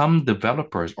 But some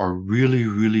developers are really,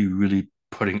 really, really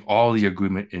putting all the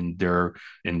agreement in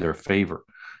their favor.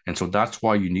 And so that's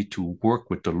why you need to work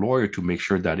with the lawyer to make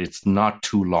sure that it's not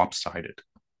too lopsided,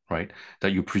 right?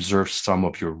 That you preserve some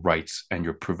of your rights and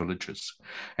your privileges.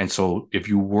 And so if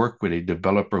you work with a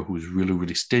developer who's really,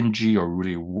 really stingy or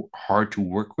really hard to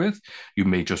work with, you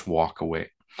may just walk away.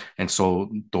 And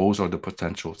so those are the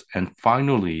potentials. And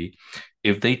finally,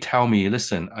 if they tell me,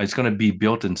 listen, it's going to be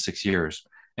built in 6 years,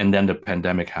 and then the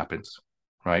pandemic happens,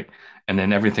 right? And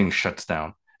then everything shuts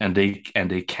down and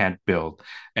they can't build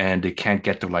and they can't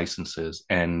get the licenses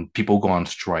and people go on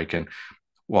strike. And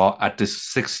well, at the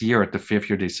 6th year, at the 5th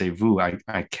year, they say, Vu,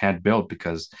 I can't build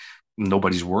because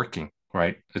nobody's working,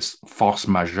 right? It's force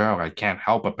majeure. I can't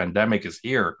help. A pandemic is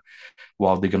here.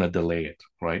 Well, they're going to delay it,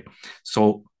 right?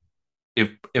 So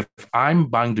if I'm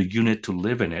buying the unit to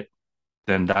live in it,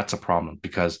 then that's a problem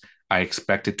because I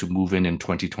expect it to move in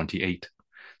 2028.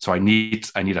 So I need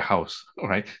a house,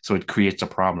 right? So it creates a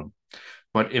problem.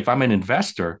 But if I'm an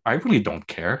investor, I really don't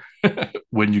care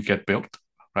when you get built,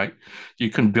 right? You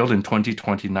can build in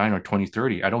 2029 or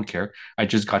 2030. I don't care. I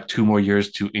just got 2 more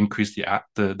years to increase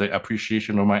the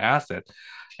appreciation of my asset.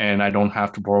 And I don't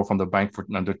have to borrow from the bank for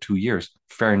another 2 years.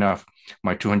 Fair enough.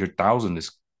 My 200,000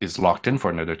 is locked in for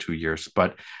another 2 years.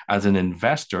 But as an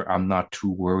investor, I'm not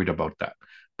too worried about that.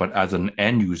 But as an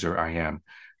end user, I am.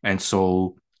 And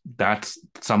so that's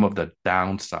some of the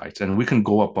downsides. And we can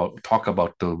talk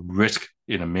about the risk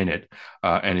in a minute.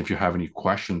 And if you have any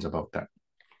questions about that.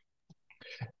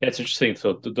 Yeah, it's interesting.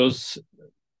 So those,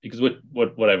 because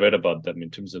what I read about them in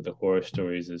terms of the horror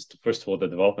stories is first of all the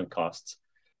development costs,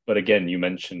 but again you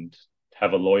mentioned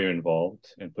have a lawyer involved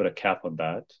and put a cap on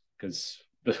that because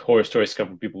the horror stories come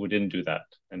from people who didn't do that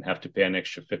and have to pay an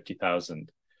extra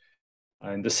 50,000.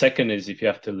 And the second is if you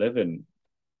have to live in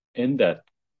that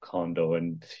condo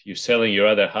and you're selling your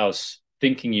other house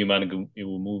thinking you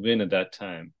will move in at that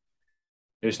time,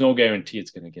 there's no guarantee it's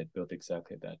going to get built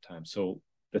exactly at that time. So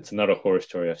that's another horror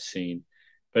story I've seen,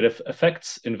 but it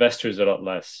affects investors a lot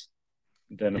less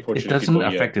than unfortunately it doesn't people,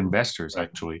 affect investors right.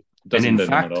 actually. It doesn't and in them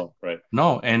fact, at all, right?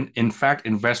 No, and in fact,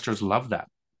 investors love that.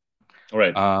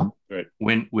 Right. Right.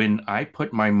 When I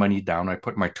put my money down, I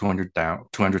put my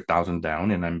 200,000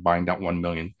 down, and I'm buying that 1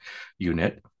 million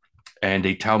unit, and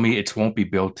they tell me it won't be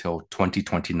built till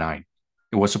 2029.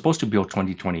 It was supposed to be built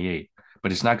 2028,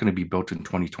 but it's not going to be built in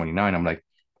 2029. I'm like,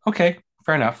 okay,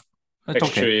 fair enough. That's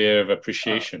extra okay. year of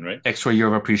appreciation, right? Extra year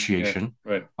of appreciation.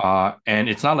 Yeah, right. And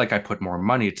it's not like I put more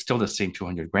money. It's still the same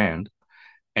 200 grand.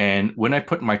 And when I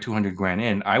put my 200 grand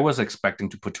in, I was expecting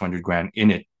to put 200 grand in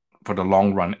it for the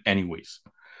long run anyways.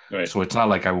 Right. So it's not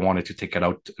like I wanted to take it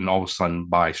out and all of a sudden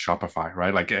buy Shopify,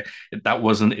 right? Like that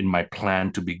wasn't in my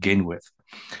plan to begin with.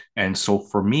 And so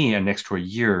for me, an extra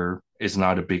year is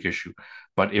not a big issue.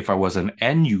 But if I was an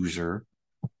end user,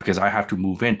 because I have to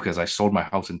move in because I sold my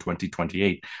house in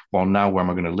 2028, well, now where am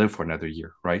I going to live for another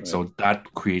year, right? So that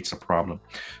creates a problem.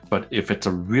 But if it's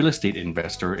a real estate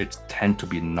investor, it tends to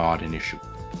be not an issue.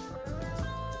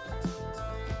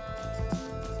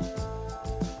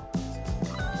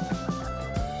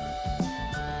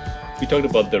 We talked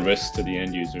about the risks to the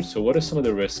end user. So what are some of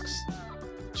the risks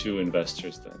to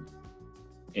investors then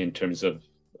in terms of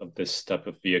this type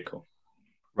of vehicle?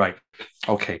 Right.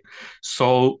 Okay.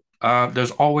 So there's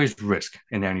always risk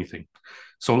in anything.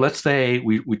 So let's say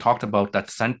we talked about that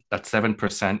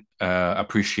 7%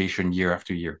 appreciation year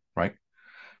after year, right?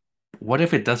 What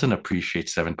if it doesn't appreciate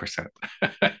 7%?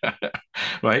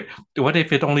 Right? What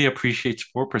if it only appreciates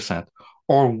 4%?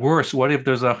 Or worse, what if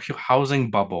there's a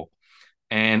housing bubble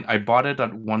and I bought it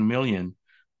at 1 million,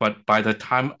 but by the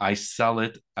time I sell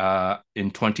it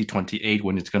in 2028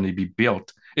 when it's going to be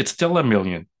built, it's still 1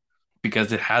 million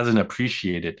because it hasn't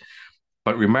appreciated.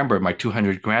 But remember, my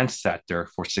 200 grand sat there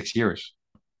for 6 years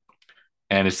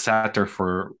and it sat there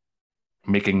for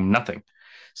making nothing.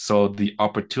 So the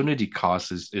opportunity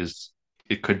cost is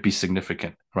it could be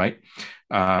significant, right?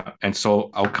 And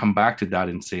so I'll come back to that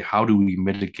and say, how do we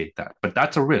mitigate that? But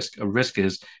that's a risk. A risk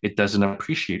is it doesn't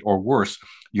appreciate, or worse,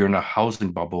 you're in a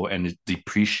housing bubble and it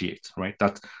depreciates, right?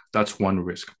 That's one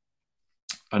risk.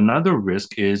 Another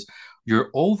risk is you're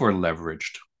over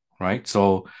leveraged, right?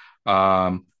 So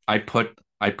I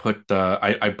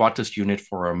bought this unit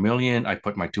for 1 million. I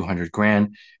put my 200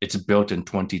 grand. It's built in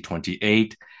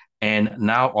 2028. And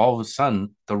now all of a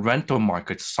sudden the rental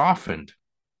market softened,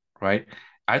 right?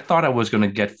 I thought I was going to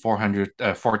get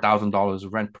 $4,000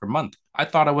 rent per month. I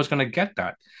thought I was going to get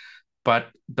that. But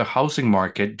the housing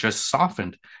market just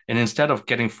softened. And instead of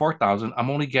getting 4,000, I'm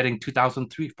only getting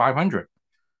 2,500.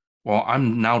 Well,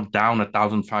 I'm now down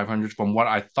 1,500 from what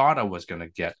I thought I was going to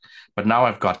get. But now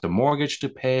I've got the mortgage to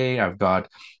pay. I've got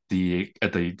the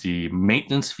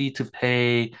maintenance fee to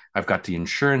pay. I've got the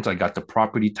insurance. I got the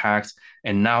property tax.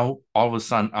 And now all of a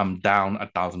sudden I'm down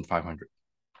 1,500,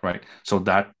 right? So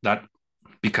that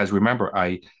because remember,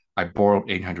 I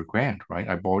borrowed 800 grand, right?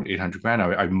 I borrowed 800 grand.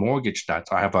 I mortgaged that.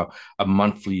 So I have a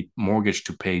monthly mortgage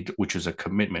to pay, which is a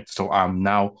commitment. So I'm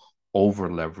now over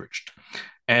leveraged.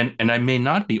 And I may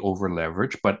not be over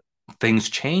leveraged, but things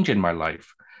change in my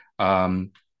life.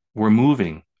 We're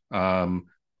moving.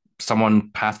 Someone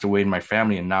passed away in my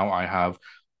family, and now I have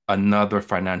another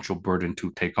financial burden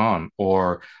to take on,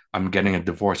 or I'm getting a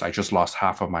divorce. I just lost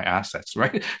half of my assets,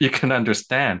 right? You can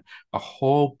understand a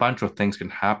whole bunch of things can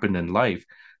happen in life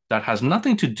that has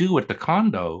nothing to do with the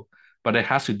condo, but it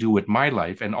has to do with my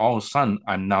life. And all of a sudden,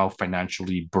 I'm now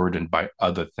financially burdened by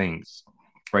other things.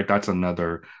 right? That's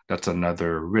another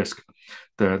risk.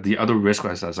 The other risk,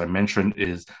 as I mentioned,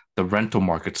 is the rental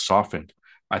market softened.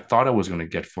 I thought I was going to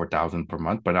get 4,000 per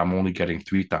month, but I'm only getting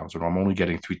 3,000. I'm only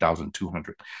getting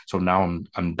 3,200. So now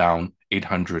I'm down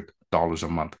 $800 a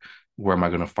month. Where am I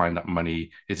going to find that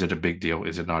money? Is it a big deal?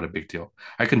 Is it not a big deal?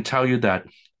 I can tell you that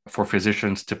for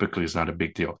physicians, typically it's not a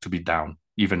big deal to be down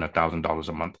even $1,000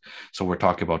 a month. So we're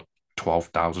talking about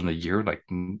 12,000 a year, like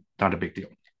not a big deal.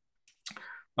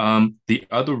 The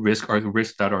other risks are the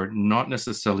risks that are not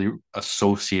necessarily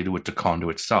associated with the condo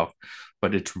itself,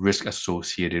 but it's risk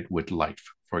associated with life.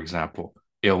 For example,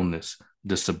 illness,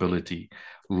 disability,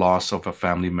 loss of a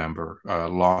family member,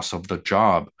 loss of the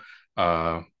job,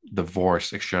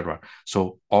 divorce, etc.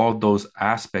 So all those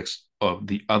aspects of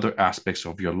the other aspects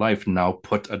of your life now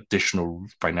put additional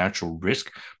financial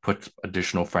risk, put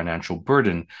additional financial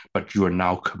burden, but you are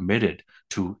now committed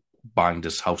to buying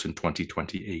this house in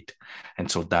 2028. And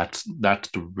so that's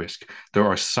the risk. There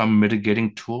are some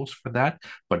mitigating tools for that,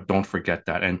 but don't forget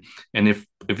that. And if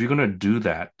you're going to do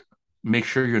that, make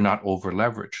sure you're not over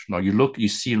leveraged. Now you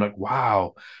see like,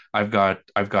 wow, I've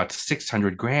got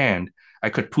 600 grand. I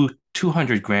could put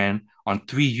 200 grand on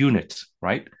 3 units,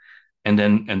 right? And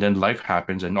then life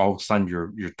happens, and all of a sudden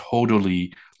you're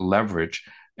totally leveraged.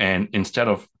 And instead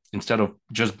of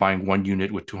just buying 1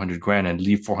 unit with 200 grand and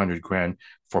leave 400 grand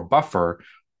for buffer,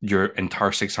 your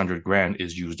entire 600 grand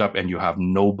is used up and you have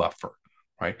no buffer,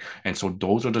 right? And so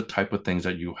those are the type of things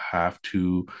that you have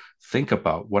to think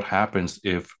about. What happens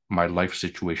if my life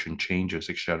situation changes,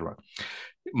 etc.?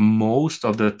 Most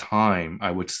of the time,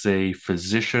 I would say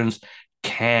physicians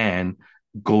can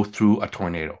go through a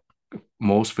tornado.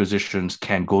 Most physicians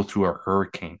can go through a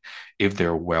hurricane if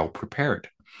they're well prepared.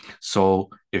 So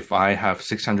if I have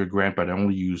 600 grand, but I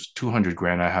only use 200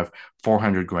 grand, I have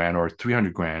 400 grand or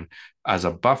 300 grand as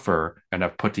a buffer, and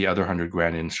I've put the other 100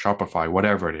 grand in Shopify,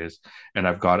 whatever it is, and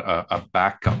I've got a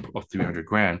backup of 300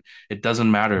 grand. It doesn't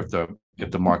matter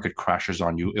if the market crashes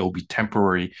on you, it'll be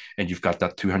temporary, and you've got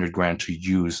that 300 grand to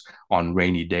use on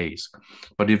rainy days.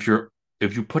 But if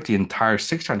you put the entire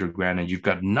 600 grand and you've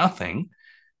got nothing,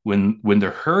 when the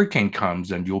hurricane comes,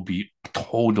 then you'll be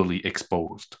totally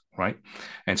exposed, right?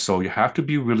 And so you have to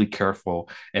be really careful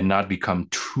and not become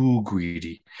too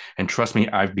greedy. And trust me,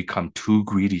 I've become too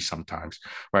greedy sometimes,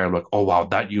 right? I'm like, oh wow,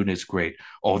 that unit is great.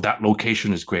 Oh, that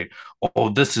location is great. Oh,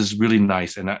 this is really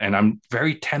nice. And I'm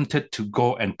very tempted to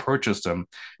go and purchase them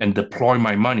and deploy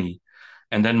my money.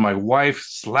 And then my wife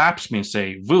slaps me and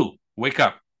say, Vu, wake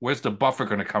up. Where's the buffer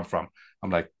going to come from? I'm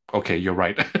like, okay, you're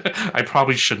right. I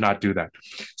probably should not do that.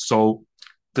 So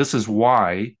this is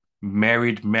why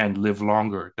married men live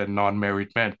longer than non-married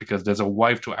men, because there's a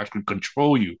wife to actually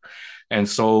control you. And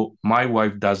so my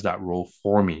wife does that role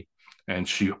for me, and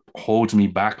she holds me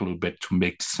back a little bit to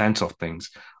make sense of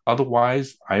things.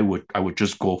 Otherwise, I would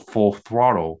just go full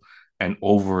throttle and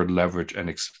over leverage and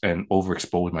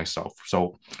overexpose myself.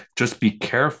 So just be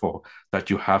careful that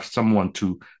you have someone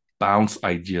to bounce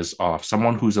ideas off,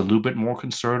 someone who's a little bit more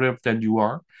conservative than you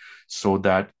are, so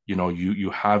that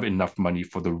you have enough money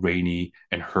for the rainy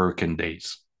and hurricane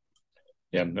days.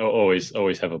 Yeah, always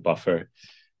have a buffer,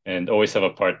 and always have a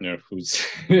partner who's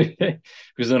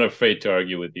who's not afraid to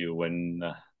argue with you when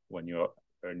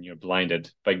you're blinded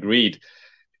by greed,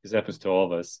 because it happens to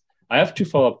all of us. I have two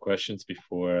follow-up questions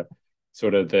before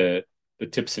sort of the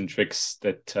tips and tricks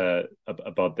that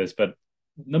about this. But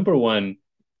number one,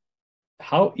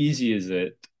 how easy is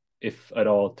it, if at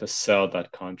all, to sell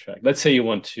that contract? Let's say you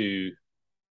want to,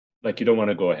 like, you don't want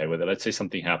to go ahead with it. Let's say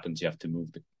something happens, you have to move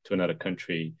to another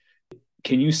country.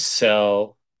 Can you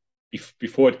sell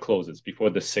before it closes,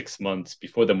 before the 6 months,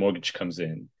 before the mortgage comes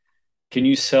in? Can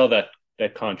you sell that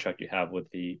contract you have with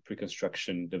the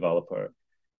pre-construction developer?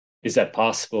 Is that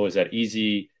possible? Is that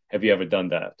easy? Have you ever done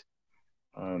that?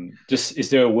 Just,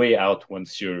 is there a way out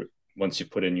once you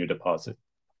put in your deposit?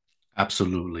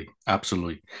 Absolutely.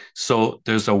 Absolutely. So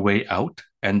there's a way out,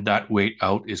 and that way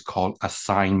out is called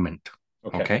assignment.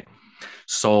 Okay. Okay.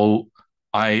 So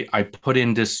I put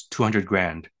in this 200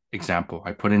 grand example.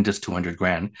 I put in this 200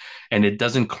 grand, and it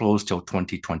doesn't close till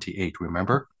 2028,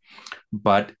 remember?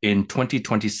 But in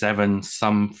 2027,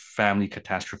 some family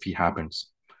catastrophe happens,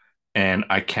 and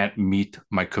I can't meet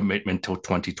my commitment till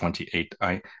 2028.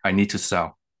 I need to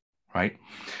sell, right?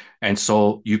 And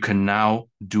so you can now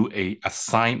do a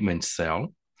assignment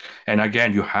sale. And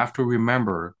again, you have to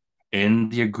remember in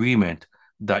the agreement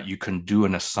that you can do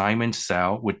an assignment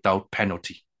sale without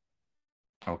penalty.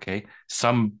 Okay.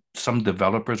 Some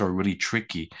developers are really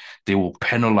tricky. They will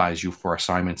penalize you for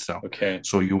assignment sale. Okay.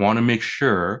 So you want to make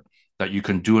sure that you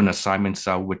can do an assignment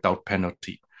sale without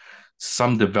penalty.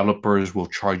 Some developers will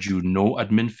charge you no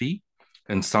admin fee,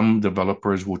 And some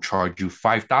developers will charge you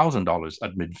 $5,000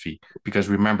 admin fee because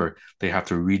remember, they have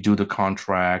to redo the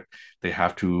contract, they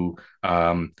have to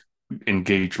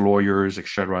engage lawyers,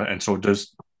 etc. And so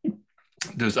there's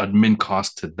admin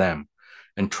costs to them.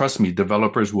 And trust me,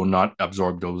 developers will not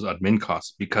absorb those admin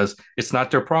costs because it's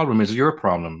not their problem, it's your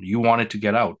problem. You want it to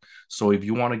get out. So if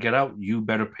you want to get out, you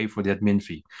better pay for the admin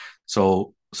fee.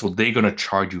 So they're gonna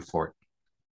charge you for it.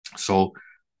 So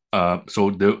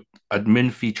the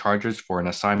admin fee charges for an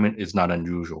assignment is not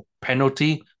unusual.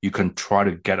 Penalty, you can try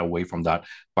to get away from that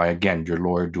by again your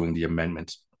lawyer doing the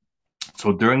amendments.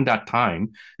 So during that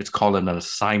time, it's called an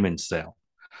assignment sale.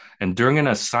 And during an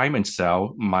assignment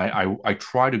sale, I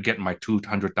try to get my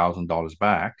 $200,000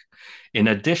 back. In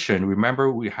addition,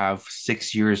 remember we have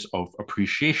 6 years of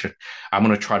appreciation. I'm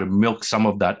going to try to milk some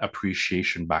of that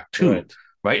appreciation back too,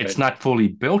 right? It's not fully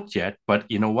built yet, but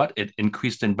you know what? It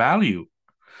increased in value.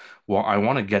 Well, I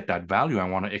want to get that value. I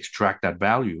want to extract that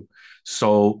value.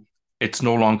 So it's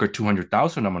no longer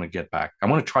 200,000 I'm going to get back. I'm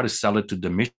going to try to sell it to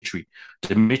Dimitri.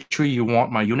 Dimitri, you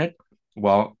want my unit?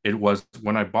 Well, it was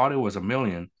when I bought it was a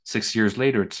million. 6 years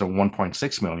later, it's a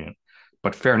 1.6 million.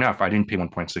 But fair enough, I didn't pay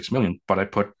 1.6 million, but I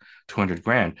put 200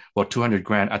 grand. Well, 200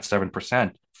 grand at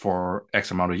 7% for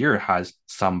X amount of year has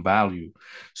some value.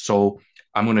 So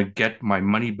I'm going to get my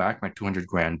money back, my 200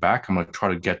 grand back. I'm going to try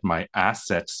to get my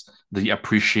assets, the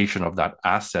appreciation of that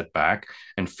asset back.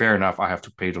 And fair enough, I have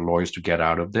to pay the lawyers to get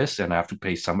out of this, and I have to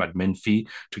pay some admin fee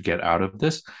to get out of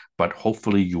this. But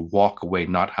hopefully you walk away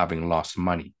not having lost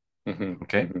money.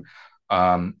 Okay.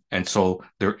 And so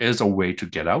there is a way to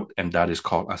get out, and that is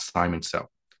called assignment sale.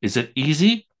 Is it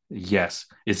easy? Yes.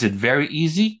 Is it very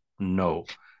easy? No.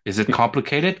 Is it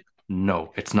complicated?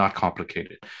 No, it's not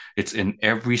complicated. It's in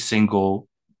every single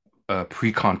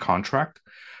pre-con contract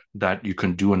that you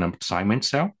can do an assignment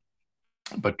sale,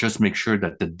 but just make sure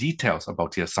that the details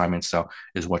about the assignment sale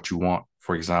is what you want.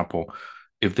 For example,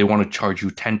 if they want to charge you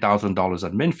 $10,000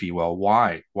 admin fee, well,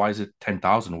 why? Why is it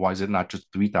 10,000? Why is it not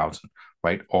just 3,000?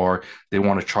 Right? Or they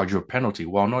want to charge you a penalty.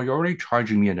 Well, no, you're already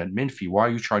charging me an admin fee. Why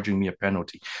are you charging me a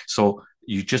penalty? So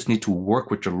you just need to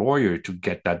work with your lawyer to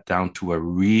get that down to a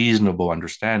reasonable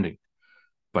understanding.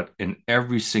 But in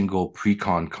every single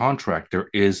pre-con contract, there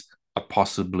is a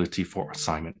possibility for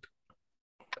assignment.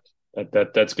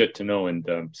 That's good to know.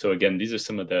 And so again, these are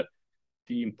some of the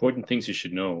important things you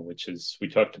should know, which is we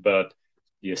talked about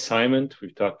the assignment,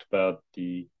 we've talked about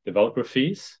the developer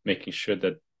fees, making sure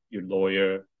that your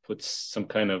lawyer puts some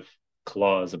kind of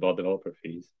clause about developer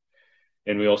fees.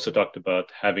 And we also talked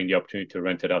about having the opportunity to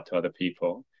rent it out to other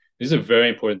people. These are very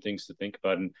important things to think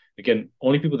about. And again,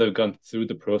 only people that have gone through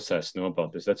the process know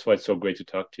about this. That's why it's so great to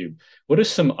talk to you. What are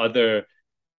some other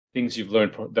things you've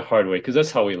learned the hard way? Because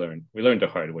that's how we learn. We learn the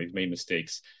hard way. We've made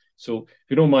mistakes. So if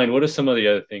you don't mind, what are some of the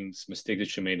other mistakes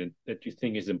that you made and that you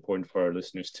think is important for our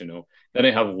listeners to know? Then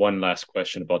I have one last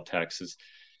question about taxes.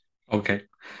 Okay.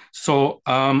 So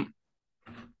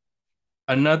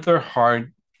another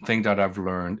hard thing that I've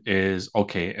learned is,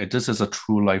 okay, this is a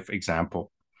true life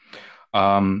example.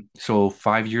 So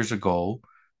 5 years ago,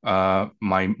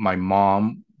 my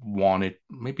mom wanted,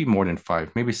 maybe more than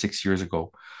 5, maybe 6 years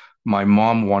ago, my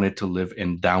mom wanted to live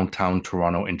in downtown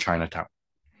Toronto in Chinatown.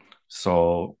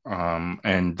 So,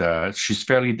 she's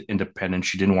fairly independent.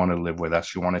 She didn't want to live with us.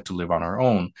 She wanted to live on her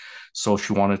own. So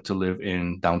she wanted to live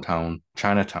in downtown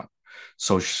Chinatown.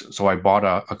 So I bought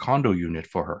a condo unit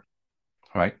for her,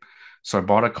 right? So I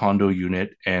bought a condo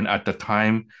unit, and at the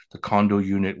time, the condo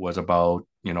unit was about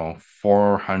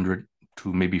 400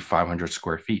 to maybe 500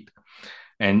 square feet.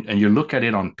 And you look at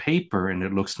it on paper and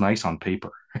it looks nice on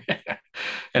paper.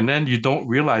 And then you don't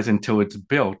realize until it's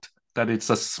built that it's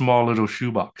a small little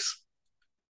shoebox.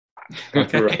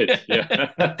 Okay. Right.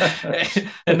 Yeah.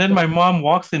 And then my mom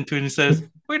walks into it and says,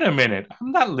 wait a minute,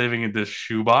 I'm not living in this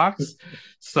shoebox.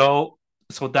 So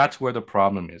that's where the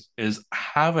problem is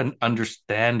have an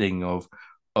understanding of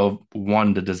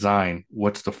one, the design,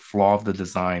 what's the flaw of the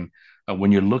design.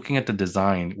 When you're looking at the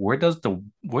design, where does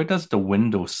the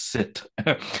window sit,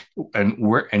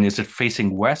 and is it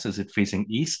facing west? Is it facing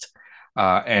east?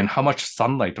 And how much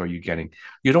sunlight are you getting?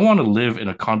 You don't want to live in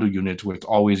a condo unit where it's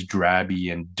always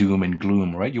drabby and doom and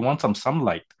gloom, right? You want some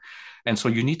sunlight, and so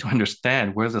you need to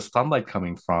understand where's the sunlight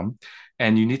coming from,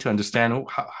 and you need to understand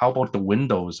how about the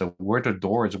windows, where the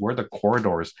doors, where the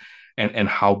corridors, and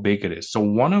how big it is. So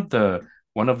one of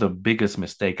the biggest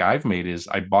mistake I've made is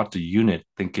I bought the unit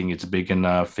thinking it's big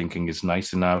enough, thinking it's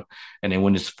nice enough. And then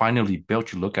when it's finally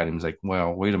built, you look at it and it's like,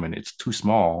 well, wait a minute, it's too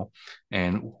small.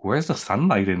 And where's the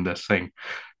sunlight in this thing?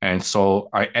 And so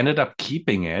I ended up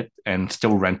keeping it and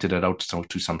still rented it out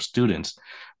to some students.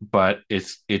 But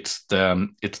it's the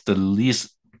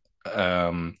least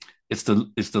um, it's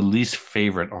the least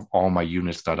favorite of all my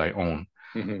units that I own.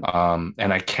 Mhm.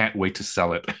 And I can't wait to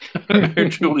sell it. I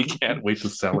truly can't wait to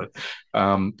sell it.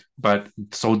 But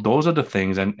so those are the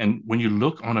things, and when you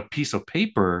look on a piece of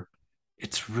paper,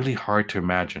 it's really hard to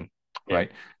imagine, Yeah.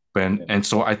 right? And Yeah. and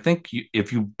so I think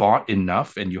if you bought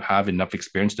enough and you have enough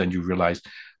experience, then you realize,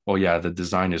 oh yeah, the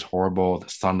design is horrible. The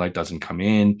sunlight doesn't come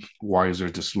in. Why is there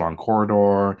this long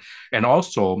corridor? And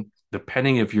also,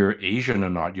 depending if you're Asian or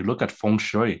not, you look at feng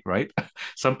shui, right?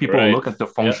 Some people Right. look at the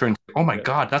feng Yeah. shui and say, oh my Yeah.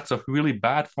 God, that's a really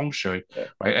bad feng shui, Yeah.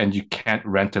 right? And you can't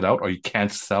rent it out or you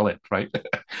can't sell it, right?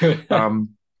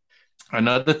 um,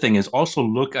 Another thing is also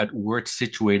look at where it's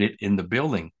situated in the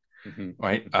building, Mhm.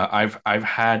 right? Mhm. I've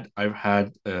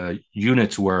had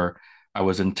units where I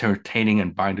was entertaining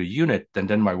and buying the unit, and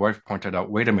then my wife pointed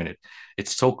out, wait a minute,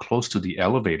 it's so close to the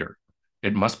elevator,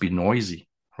 it must be noisy,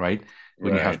 right?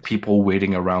 When you have Right. people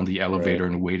waiting around the Right. elevator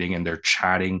and waiting, and they're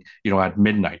chatting, at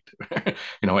midnight,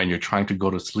 and you're trying to go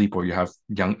to sleep, or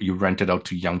you rent it out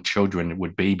to young children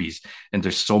with babies, and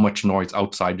there's so much noise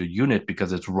outside the unit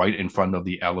because it's right in front of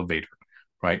the elevator,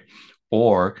 right?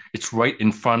 Or it's right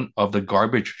in front of the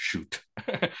garbage chute.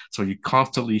 So you're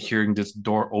constantly hearing this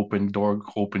door open,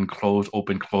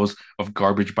 close of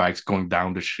garbage bags going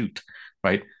down the chute,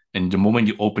 right? And the moment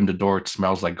you open the door, it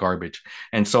smells like garbage.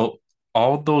 And so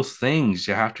all those things,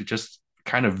 you have to just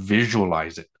kind of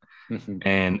visualize it. Mhm.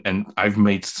 And I've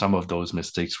made some of those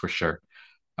mistakes for sure.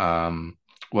 Um,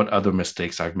 what other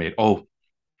mistakes I've made? Oh,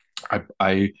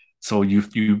 I so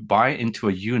you buy into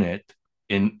a unit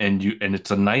and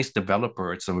it's a nice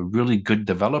developer, it's a really good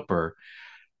developer,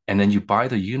 and then you buy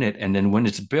the unit, and then when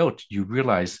it's built, you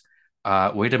realize,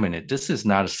 wait a minute, this is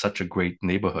not such a great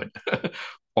neighborhood,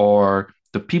 or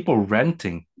the people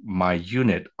renting my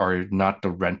unit are not the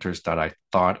renters that I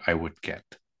thought I would get,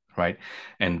 right?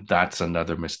 And that's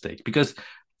another mistake because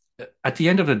at the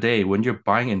end of the day, when you're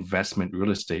buying investment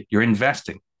real estate, you're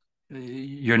investing.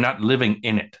 You're not living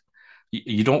in it.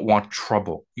 You don't want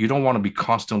trouble. You don't want to be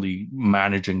constantly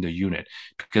managing the unit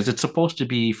because it's supposed to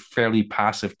be fairly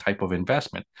passive type of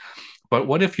investment. But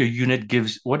what if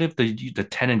the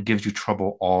tenant gives you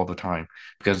trouble all the time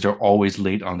because they're always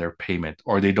late on their payment,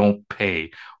 or they don't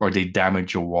pay, or they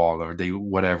damage your wall, or they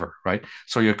whatever, right?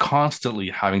 So you're constantly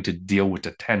having to deal with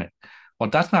the tenant. Well,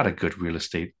 that's not a good real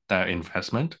estate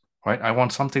investment, right? I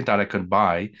want something that I could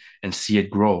buy and see it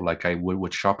grow like I would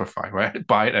with Shopify, right?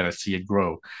 Buy it and I see it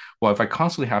grow. Well, if I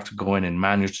constantly have to go in and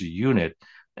manage the unit,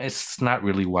 it's not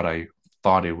really what I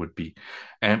thought it would be.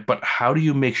 But how do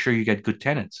you make sure you get good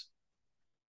tenants?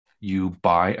 You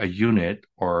buy a unit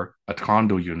or a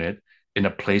condo unit in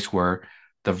a place where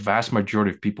the vast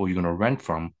majority of people you're going to rent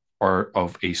from are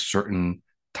of a certain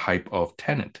type of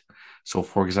tenant. So,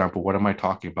 for example, what am I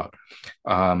talking about?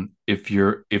 If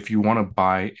you want to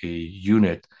buy a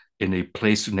unit in a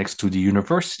place next to the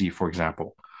university, for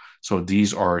example, so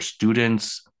these are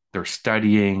students, they're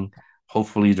studying.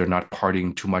 Hopefully, they're not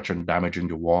partying too much and damaging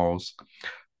the walls,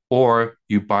 or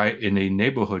you buy in a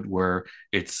neighborhood where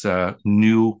it's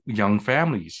new young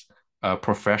families, young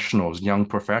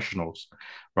professionals,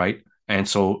 right? And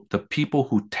so the people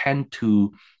who tend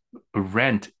to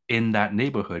rent in that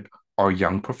neighborhood are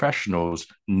young professionals,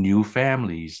 new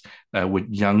families with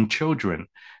young children,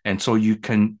 and so you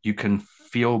can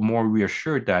feel more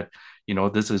reassured that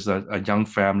this is a young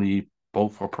family,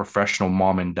 both for professional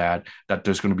mom and dad, that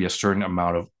there's going to be a certain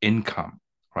amount of income,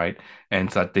 right? And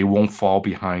that they won't fall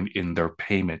behind in their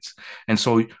payments. And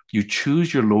so you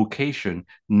choose your location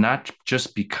not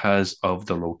just because of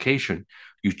the location.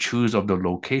 You choose of the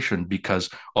location because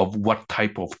of what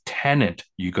type of tenant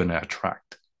you're going to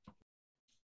attract.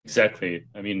 Exactly.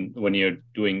 I mean, when you're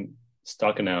doing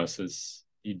stock analysis,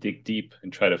 you dig deep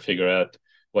and try to figure out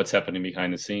what's happening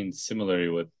behind the scenes. Similarly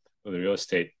with real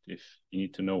estate, if you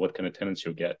need to know what kind of tenants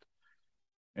you'll get,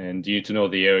 and you need to know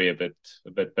the area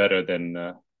a bit better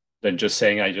than just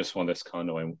saying I just want this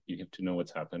condo. And you have to know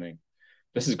what's happening.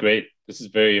 This is great. This is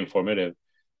very informative.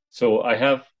 So I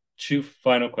have two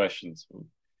final questions.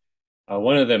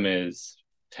 One of them is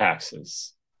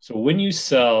taxes. So when you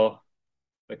sell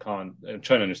I'm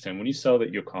trying to understand when you sell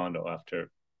your condo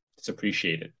after it's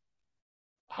appreciated,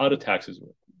 how do taxes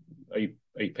work? Are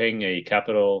you paying a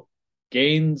capital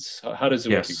gains? How does it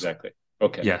work Yes. exactly?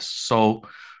 Okay. Yes.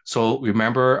 So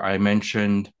remember I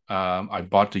mentioned I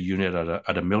bought the unit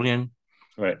at a million,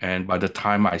 Right. and by the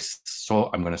time I'm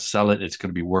going to sell it, it's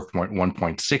going to be worth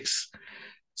 1.6.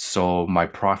 So my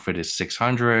profit is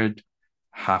 600.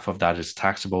 Half of that is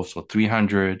taxable, so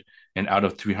 300. And out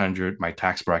of 300, my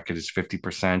tax bracket is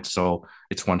 50%, so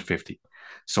it's 150.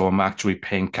 So I'm actually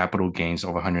paying capital gains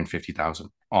of 150,000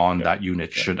 on Okay. that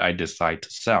unit Yeah. should I decide to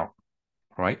sell,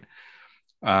 right?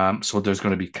 So there's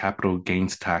going to be capital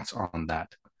gains tax on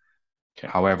that. Okay.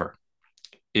 However,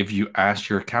 if you ask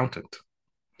your accountant,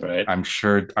 Right. I'm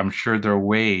sure there are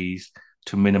ways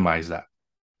to minimize that,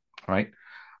 right?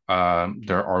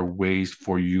 There are ways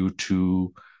for you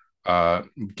to uh,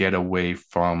 get away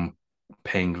from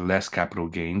paying less capital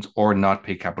gains or not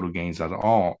pay capital gains at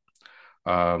all.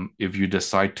 If you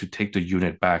decide to take the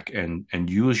unit back and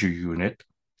use your unit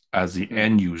as the Mhm.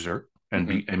 end user and Mhm.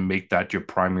 be and make that your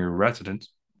primary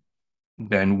residence,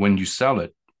 then when you sell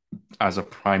it as a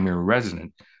primary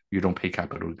resident, you don't pay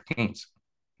capital gains.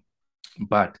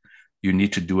 But you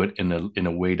need to do it in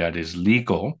a way that is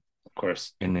legal, Of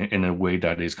course. in a way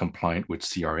that is compliant with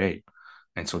CRA.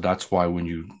 And so that's why when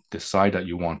you decide that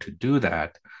you want to do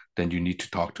that, then you need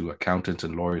to talk to accountants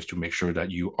and lawyers to make sure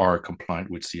that you are compliant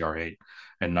with CRA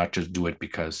and not just do it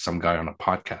because some guy on a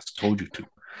podcast told you to.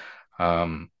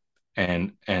 Um,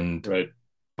 and Right.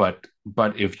 but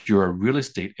if you're a real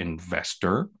estate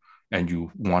investor and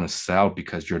you want to sell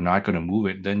because you're not going to move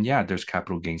it, then yeah, there's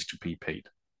capital gains to be paid.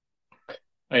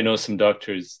 I know some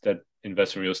doctors that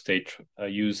invest in real estate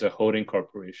use a holding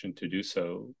corporation to do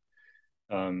so.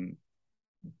 Um,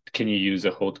 can you use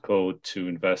a holdco to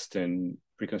invest in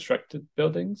pre-constructed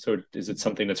buildings, or is it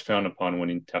something that's frowned upon when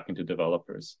you're talking to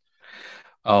developers?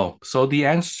 Oh, so the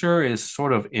answer is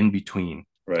sort of in between.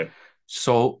 Right.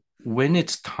 So when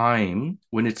it's time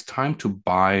to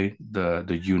buy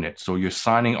the unit, so you're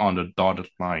signing on the dotted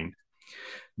line,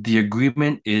 the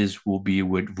agreement will be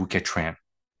with Vucetran.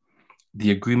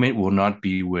 The agreement will not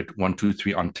be with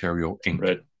 123 Ontario Inc.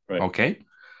 Right. Right. Okay.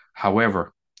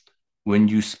 However, when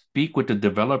you speak with the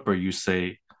developer, you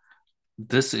say,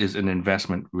 this is an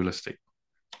investment real estate.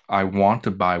 I want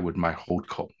to buy with my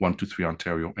holdco, 123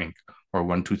 Ontario Inc. or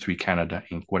 123 Canada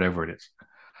Inc., whatever it is.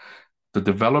 The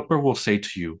developer will say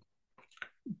to you,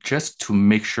 just to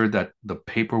make sure that the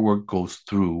paperwork goes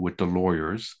through with the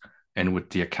lawyers and with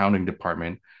the accounting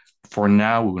department, for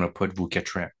now, we're going to put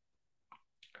Vucetran.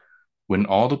 When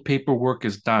all the paperwork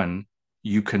is done,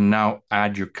 you can now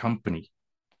add your company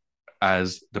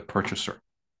as the purchaser.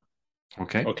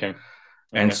 Okay. Okay.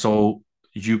 And Okay. so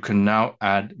you can now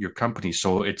add your company.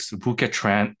 So it's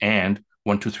Vucetran and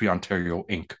 123 Ontario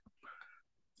Inc.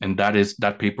 And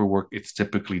that paperwork, it's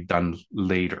typically done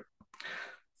later.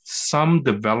 Some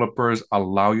developers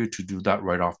allow you to do that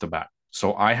right off the bat.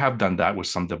 So I have done that with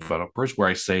some developers where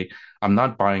I say, I'm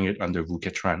not buying it under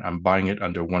Vucetran. I'm buying it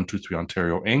under 123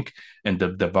 Ontario Inc. And the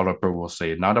developer will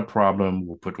say, not a problem.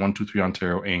 We'll put 123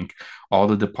 Ontario Inc. All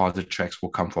the deposit checks will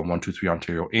come from 123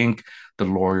 Ontario Inc. The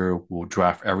lawyer will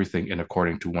draft everything in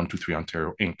according to 123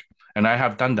 Ontario Inc. And I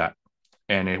have done that,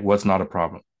 and it was not a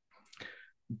problem.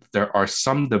 There are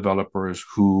some developers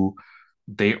who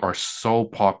they are so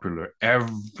popular.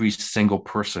 Every single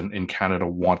person in Canada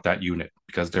want that unit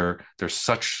because they're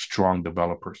such strong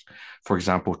developers. For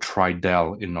example,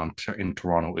 Tridel in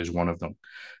Toronto is one of them.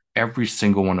 Every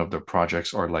single one of their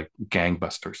projects are like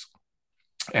gangbusters,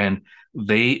 and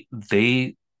they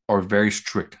are very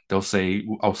strict. They'll say,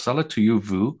 "I'll sell it to you,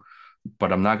 Vu,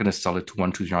 but I'm not going to sell it to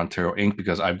 123 Ontario Inc.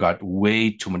 because I've got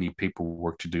way too many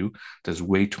paperwork to do. There's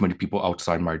way too many people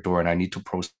outside my door, and I need to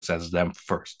process them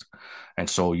first. And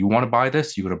so, you want to buy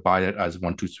this? You're going to buy it as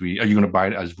 123. Are you going to buy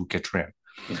it as Vucetran?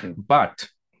 Mm-hmm.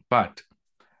 But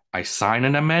I sign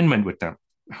an amendment with them.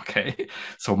 Okay,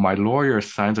 so my lawyer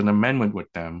signs an amendment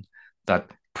with them that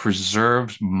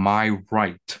preserves my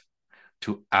right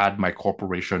to add my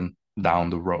corporation down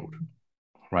the road,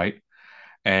 right?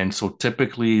 And so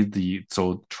typically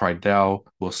Tridel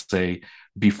will say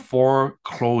before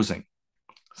closing,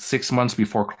 6 months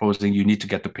before closing, you need to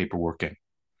get the paperwork in.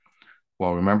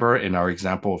 Well, remember in our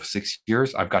example of 6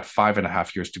 years, I've got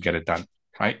 5.5 years to get it done,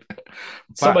 right?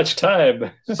 So But much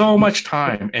time. so much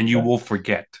time, and you will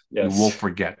forget. You will Yes.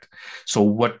 forget. So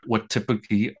what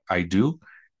typically I do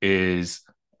is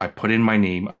I put in my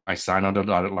name, I sign on the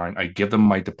dotted line, I give them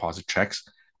my deposit checks,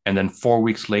 and then 4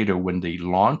 weeks later, when they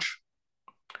launch,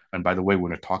 and by the way, we're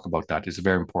going to talk about that. It's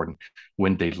very important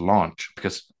when they launch,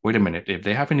 because wait a minute, if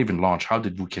they haven't even launched, how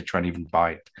did Vucetran even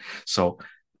buy it? So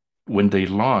when they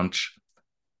launch,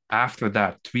 after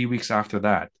that, 3 weeks after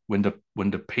that, when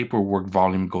the paperwork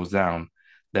volume goes down,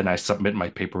 then I submit my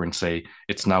paper and say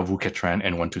it's now Vucetran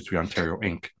and 123 Ontario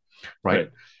Inc. Right? Right.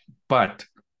 But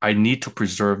I need to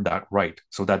preserve that right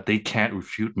so that they can't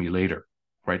refute me later.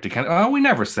 Right? They can't, oh, we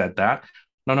never said that.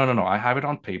 No, no, no, no. I have it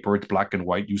on paper. It's black and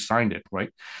white. You signed it,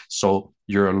 right? So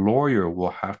your lawyer will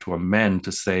have to amend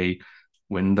to say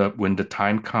when the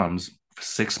time comes,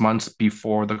 6 months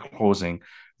before the closing,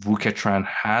 Vu-Ket Tran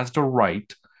has the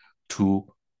right to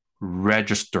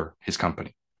register his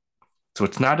company. So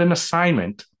it's not an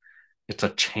assignment, it's a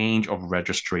change of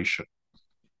registration.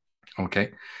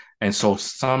 Okay. And so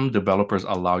some developers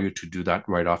allow you to do that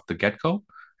right off the get-go.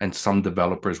 And some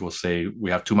developers will say,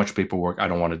 we have too much paperwork. I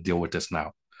don't want to deal with this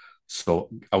now. So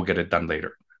I'll get it done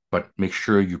later. But make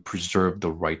sure you preserve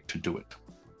the right to do it.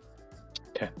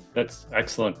 Okay, that's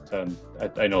excellent.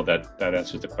 I know that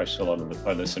answers the question a lot of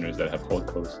our listeners that have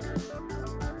holdcos.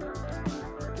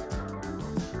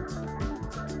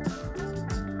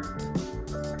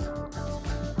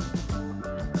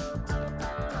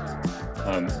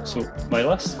 So my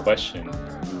last question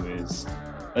is,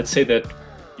 let's say that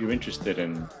you're interested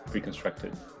in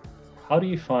pre-constructed. How do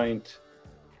you find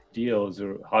deals,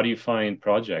 or how do you find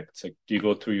projects? Like, do you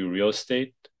go through your real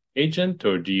estate agent,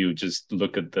 or do you just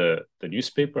look at the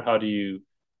newspaper? How do you,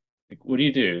 like, what do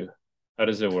you do? How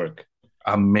does it work?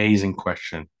 Amazing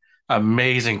question.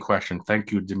 Amazing question.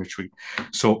 Thank you, Dimitri.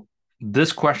 So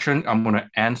this question I'm going to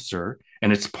answer,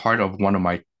 and it's part of one of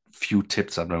my few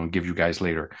tips I'm going to give you guys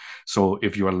later. So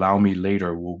if you allow me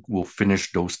later, we'll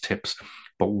finish those tips.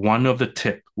 But one of the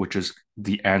tip, which is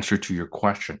the answer to your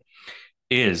question,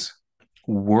 is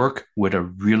work with a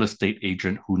real estate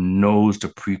agent who knows the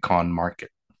pre-con market.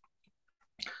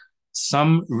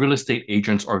 Some real estate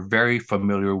agents are very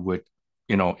familiar with,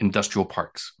 industrial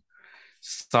parks.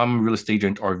 Some real estate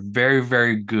agents are very,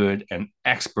 very good and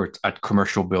experts at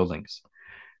commercial buildings.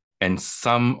 And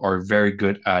some are very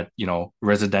good at,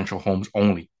 residential homes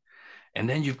only. And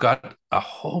then you've got a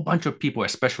whole bunch of people,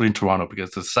 especially in Toronto,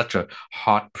 because it's such a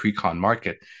hot pre-con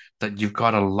market, that you've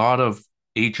got a lot of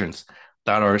agents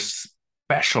that are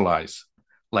specialized.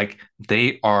 Like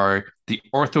they are the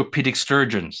orthopedic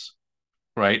surgeons,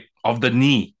 right, of the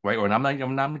knee, right? Or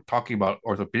I'm not talking about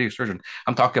orthopedic surgeon.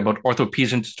 I'm talking about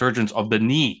orthopedic surgeons of the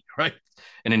knee, right?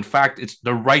 And in fact, it's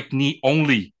the right knee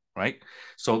only, right?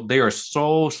 So they are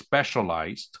so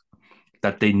specialized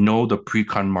that they know the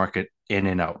pre-con market in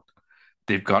and out.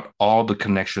 They've got all the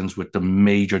connections with the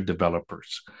major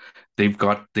developers. They've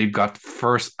got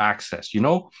first access.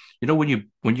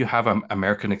 When you have an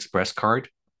American Express card,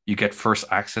 you get first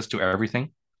access to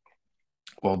everything.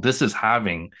 Well, this is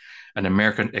having an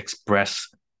American Express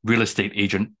real estate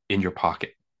agent in your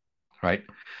pocket, right?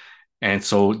 And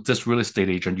so this real estate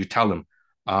agent, you tell them,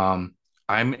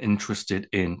 I'm interested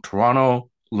in Toronto,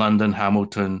 London,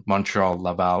 Hamilton, Montreal,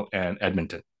 Laval, and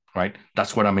Edmonton, right?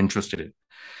 That's what I'm interested in.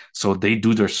 So they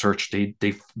do their search, they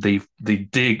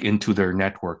dig into their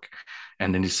network,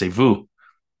 and then they say, Vu,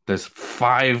 there's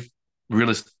 5 real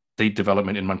estate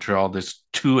development in Montreal, there's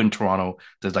 2 in Toronto,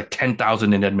 there's like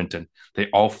 10,000 in Edmonton. They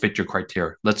all fit your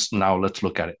criteria. Let's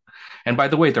look at it. And by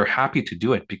the way, they're happy to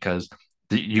do it because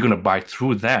you're going to buy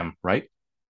through them, right?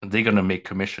 They're going to make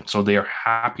commission. So they are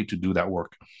happy to do that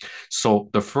work. So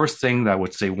the first thing that I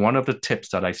would say, one of the tips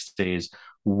that I say is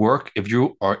work, if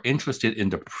you are interested in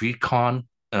the pre-con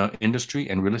industry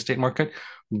and real estate market,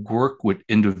 work with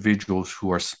individuals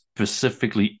who are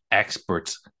specifically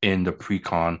experts in the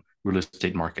pre-con real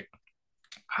estate market.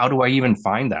 How do I even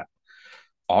find that?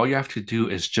 All you have to do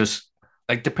is just,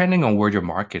 like, depending on where your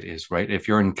market is, right? If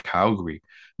you're in Calgary,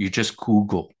 you just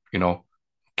Google,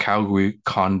 Calgary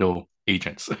condo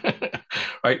agents,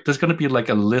 right? There's going to be like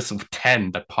a list of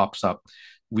 10 that pops up.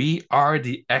 We are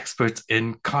the experts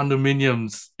in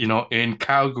condominiums, in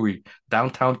Calgary,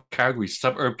 downtown Calgary,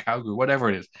 suburb Calgary, whatever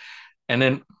it is. And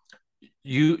then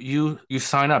you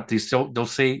sign up. They'll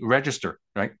say register,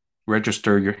 right?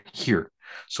 Register, you're here.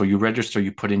 So you register,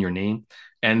 you put in your name,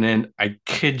 and then I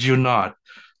kid you not,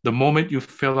 the moment you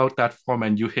fill out that form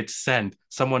and you hit send,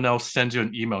 someone else sends you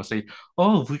an email, say,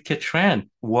 "Oh, Vu-Ket Tran,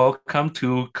 welcome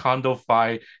to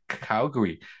CondoFi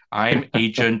Calgary. I'm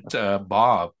Agent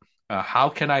Bob. How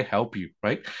can I help you?"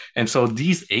 Right? And so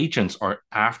these agents are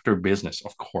after business,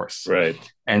 of course. Right.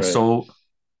 And so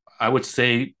I would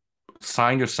say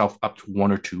sign yourself up to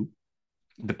 1 or 2,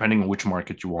 depending on which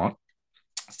market you want.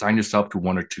 Sign yourself to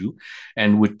 1 or 2,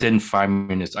 and within 5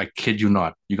 minutes, I kid you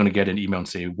not, you're going to get an email and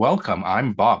say, "Welcome,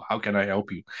 I'm Bob. How can I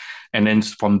help you?" And then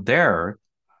from there,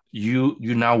 you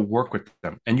now work with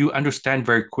them, and you understand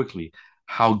very quickly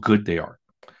how good they are.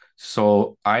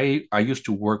 So I used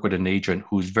to work with an agent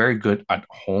who's very good at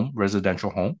residential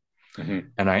home,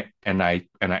 and I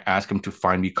asked him to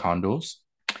find me condos.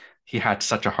 He had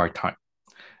such a hard time,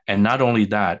 and not only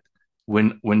that,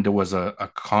 when there was a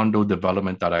condo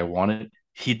development that I wanted,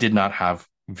 he did not have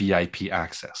VIP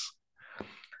access.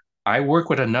 I work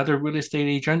with another real estate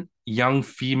agent, young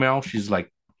female. She's like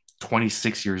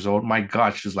 26 years old. My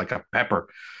God, she's like a pepper.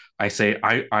 I say,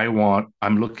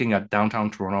 I'm looking at downtown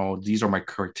Toronto. These are my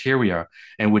criteria.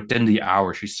 And within the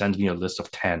hour, she sends me a list of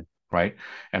 10, right?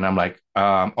 And I'm like,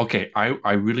 okay,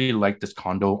 I really like this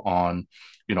condo on,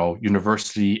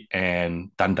 University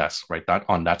and Dundas, right? That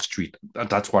on that street.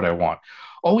 That's what I want.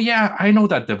 Oh yeah, I know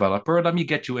that developer. Let me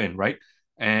get you in, right?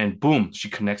 And boom, she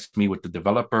connects me with the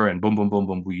developer, and boom, boom, boom,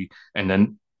 boom. And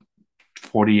then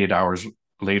 48 hours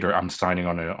later, I'm signing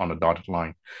on a dotted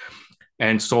line.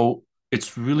 And so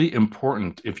it's really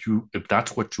important if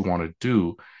that's what you want to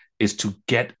do, is to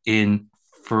get in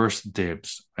first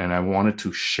dibs. And I wanted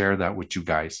to share that with you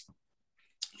guys.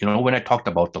 When I talked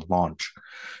about the launch,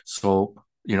 so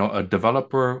a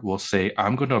developer will say,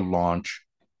 I'm going to launch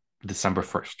December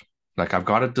 1st. Like I've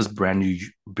got this brand new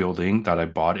building that I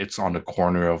bought. It's on the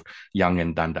corner of Yonge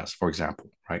and Dundas, for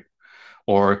example, right?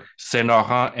 Or Saint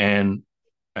Laurent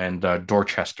and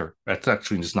Dorchester. That's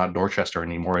actually, it's not Dorchester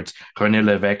anymore. It's René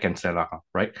Lévesque and Saint Laurent,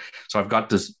 right? So I've got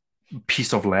this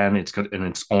piece of land. It's good, and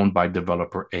it's owned by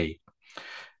developer A.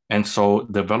 And so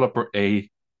developer A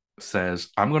says,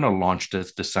 I'm going to launch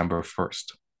this December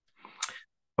 1st.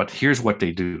 But here's what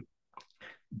they do.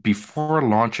 Before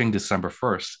launching December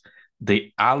 1st,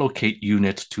 they allocate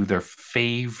units to their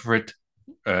favorite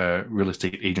real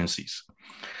estate agencies.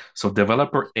 So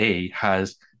developer A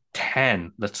has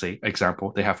 10, let's say,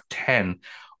 example, they have 10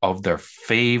 of their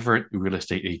favorite real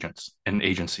estate agents and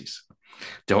agencies.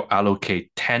 They'll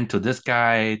allocate 10 to this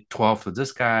guy, 12 to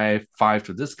this guy, 5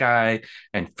 to this guy,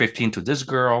 and 15 to this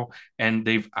girl. And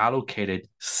they've allocated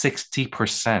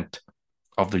 60%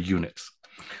 of the units.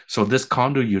 So this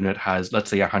condo unit has, let's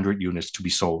say, 100 units to be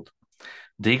sold.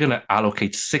 They're going to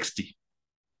allocate 60.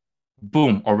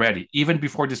 Boom, already, even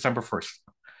before December 1st.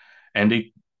 And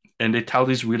they tell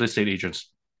these real estate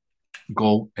agents,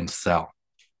 go and sell.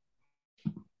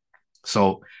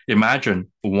 So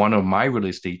imagine one of my real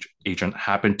estate agent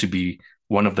happened to be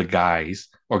one of the guys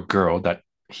or girl that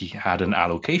he had an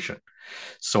allocation.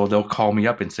 So they'll call me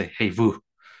up and say, hey, Vu,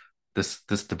 this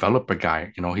developer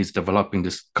guy, he's developing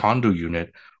this condo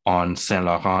unit on Saint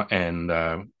Laurent and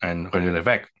René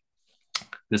Lévesque.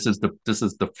 This is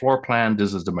the floor plan.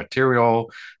 This is the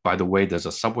material. By the way, there's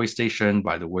a subway station.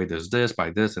 By the way, there's this,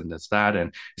 by this, and there's that.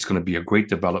 And it's going to be a great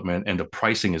development. And the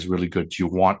pricing is really good. Do you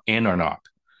want in or not?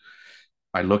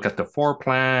 I look at the floor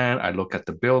plan. I look at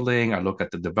the building. I look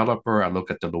at the developer. I look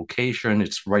at the location.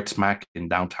 It's right smack in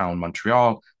downtown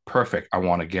Montreal. Perfect. I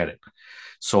want to get it.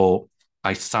 So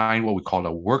I sign what we call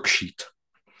a worksheet.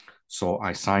 So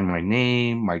I sign my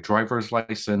name, my driver's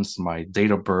license, my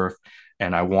date of birth,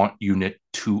 and I want unit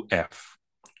 2F,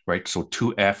 right? So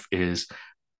 2F is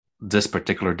this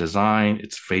particular design.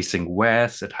 It's facing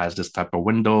west. It has this type of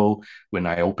window. When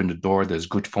I open the door, there's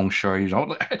good feng shui.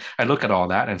 I look at all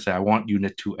that and say, I want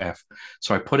unit 2F.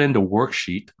 So I put in the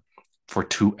worksheet for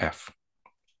 2F.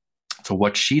 So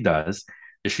what she does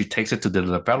is she takes it to the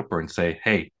developer and say,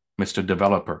 hey, Mr.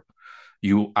 Developer,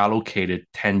 you allocated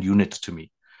 10 units to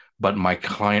me, but my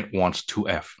client wants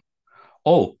 2F.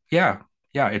 Oh, yeah,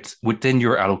 it's within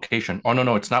your allocation. Oh,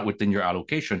 no, it's not within your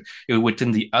allocation. It's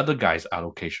within the other guy's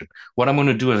allocation. What I'm going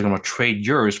to do is I'm going to trade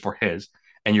yours for his,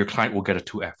 and your client will get a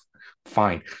 2F.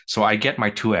 Fine. So I get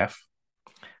my 2F.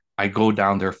 I go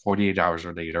down there 48 hours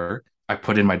or later. I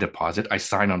put in my deposit. I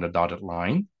sign on the dotted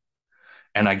line,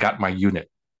 and I got my unit.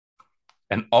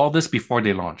 And all this before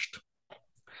they launched.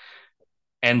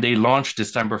 And they launched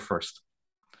December 1st,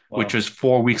 wow, which is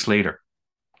 4 weeks later.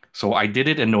 So I did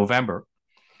it in November.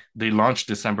 They launched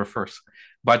December 1st.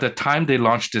 By the time they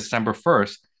launched December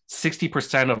 1st,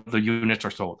 60% of the units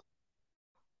are sold.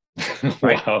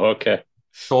 Right? Wow, okay.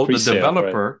 So pre-sale,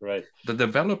 the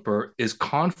developer is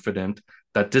confident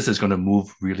that this is going to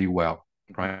move really well,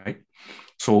 right?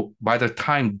 So by the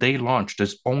time they launch,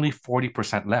 there's only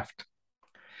 40% left.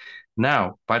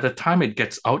 Now, by the time it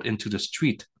gets out into the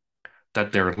street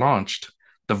that they're launched,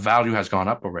 the value has gone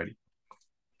up already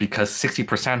because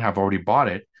 60% have already bought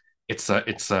it. It's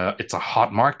a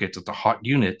hot market. It's a hot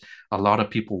unit. A lot of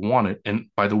people want it. And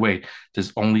by the way,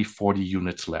 there's only 40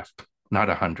 units left, not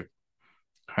 100,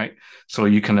 right? So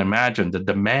you can imagine the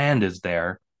demand is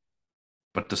there,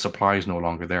 but the supply is no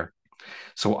longer there.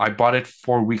 So I bought it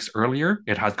 4 weeks earlier.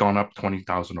 It has gone up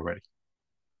 20,000 already.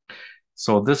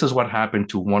 So this is what happened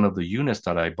to one of the units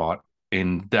that I bought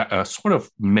in sort of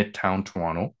midtown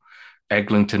Toronto,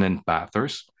 Eglinton and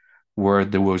Bathurst, where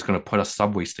they was going to put a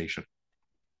subway station.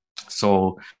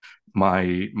 So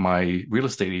my real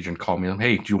estate agent called me,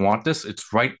 hey, do you want this?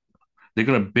 It's right. They're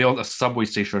going to build a subway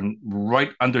station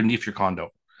right underneath your condo.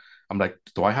 I'm like,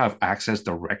 do I have access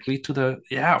directly to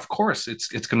yeah, of course.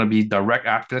 It's going to be direct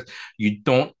access. You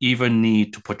don't even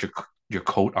need to put your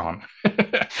coat on.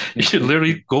 You should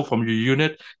literally go from your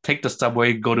unit, take the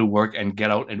subway, go to work, and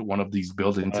get out in one of these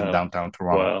buildings in Wow. downtown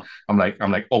Toronto. Wow. I'm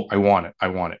like, oh, I want it. I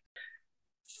want it.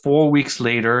 4 weeks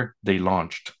later, they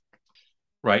launched,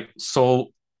 right?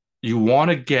 So you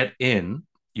want to get in,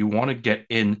 you want to get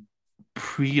in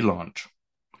pre-launch.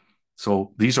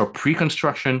 So these are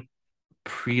pre-construction,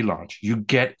 pre-launch. You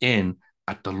get in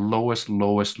at the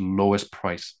lowest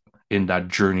price in that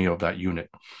journey of that unit.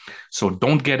 So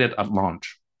don't get it at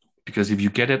launch, because if you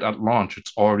get it at launch,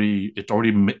 it's already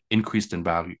increased in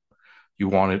value. You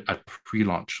want it at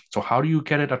pre-launch. So how do you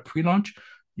get it at pre-launch?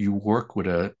 You work with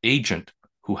an agent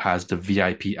who has the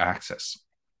VIP access.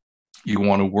 You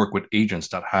want to work with agents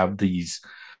that have these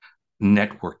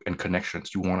network and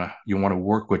connections. You want to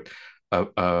work with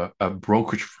a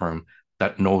brokerage firm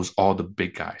that knows all the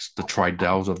big guys, the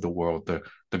Tridells of the world,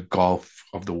 the golf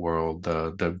of the world,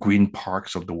 the green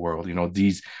parks of the world.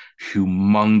 These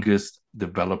humongous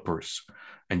developers,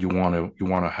 and you want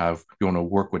to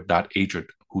work with that agent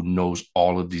who knows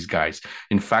all of these guys.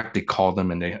 In fact, they call them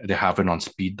and they have it on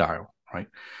speed dial, right?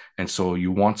 And so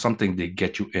you want something they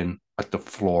get you in at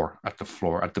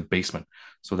the basement,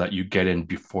 so that you get in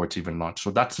before it's even launched.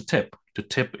 So that's the tip. The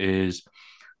tip is,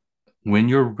 when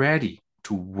you're ready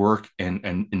to work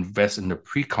and invest in the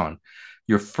pre-con,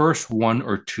 your first one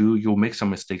or two, you'll make some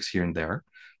mistakes here and there.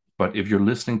 But if you're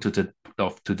listening to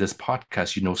this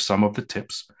podcast, you know some of the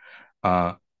tips.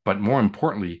 But more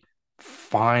importantly,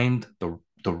 find the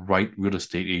right real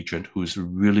estate agent who's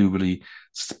really, really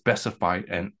specified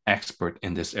and expert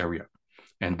in this area,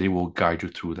 and they will guide you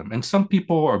through them. And some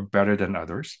people are better than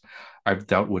others. I've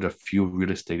dealt with a few real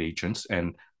estate agents,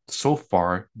 and so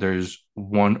far there's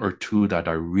one or two that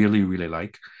I really, really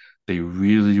like. They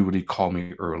really, really call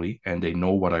me early, and they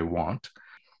know what I want.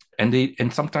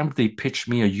 And sometimes they pitch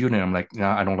me a unit. I'm like,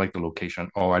 nah, I don't like the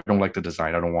location. Oh, I don't like the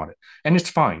design. I don't want it. And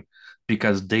it's fine,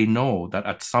 because they know that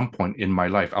at some point in my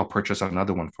life I'll purchase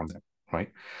another one from them, right?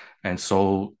 And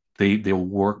so they'll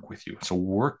work with you. So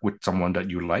work with someone that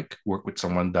you like, work with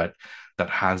someone that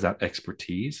has that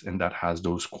expertise and that has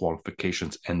those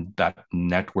qualifications and that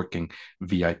networking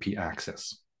VIP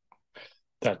access.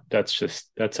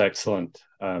 That's excellent.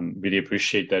 Really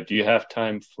appreciate that. Do you have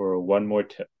time for one more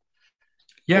tip, or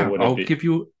Yeah, would it I'll be? give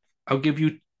you I'll give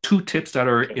you two tips that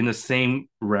are Okay, in the same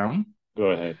realm.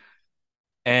 go ahead.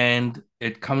 And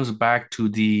it comes back to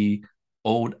the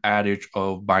old adage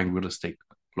of buying real estate: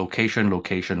 location,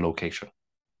 location, location.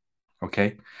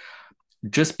 Okay.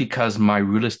 Just because my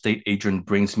real estate agent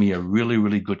brings me a really,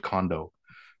 really good condo,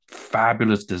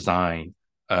 fabulous design,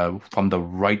 from the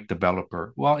right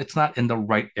developer, well, it's not in the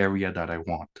right area that I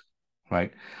want,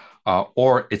 right?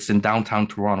 Or it's in downtown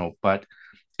Toronto, but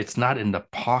it's not in the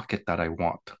pocket that I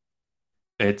want.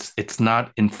 It's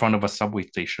not in front of a subway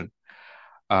station.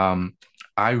 Um,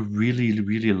 I really,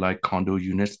 really like condo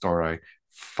units that are a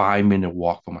 5 minute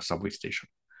walk from a subway station.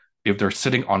 If they're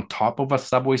sitting on top of a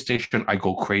subway station, I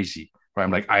go crazy, right?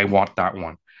 I'm like, I want that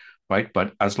one, right?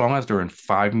 But as long as they're in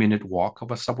 5 minute walk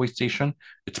of a subway station,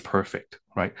 it's perfect,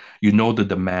 right? The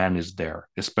demand is there,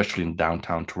 especially in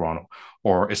downtown Toronto,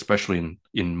 or especially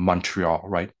in Montreal,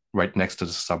 right? Right next to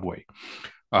the subway.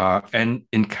 And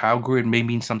in Calgary, it may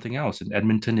mean something else. In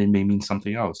Edmonton, it may mean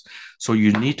something else. So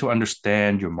you need to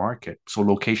understand your market. So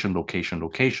location, location,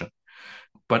 location.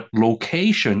 But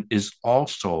location is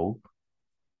also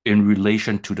in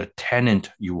relation to the tenant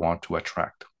you want to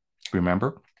attract.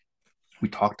 Remember, we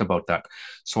talked about that.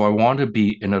 So I want to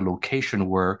be in a location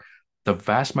where the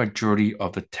vast majority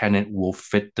of the tenant will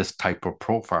fit this type of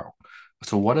profile.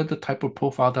 So what are the type of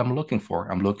profile that I'm looking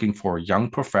for? I'm looking for young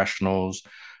professionals.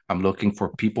 I'm looking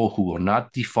for people who will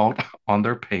not default on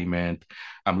their payment.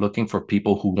 I'm looking for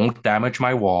people who won't damage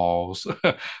my walls.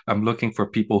 I'm looking for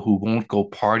people who won't go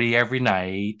party every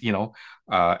night,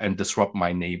 and disrupt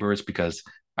my neighbors, because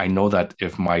I know that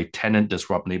if my tenant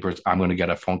disrupt neighbors, I'm going to get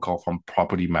a phone call from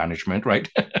property management, right?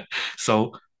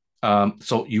 So,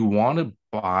 so you want to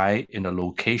buy in a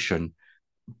location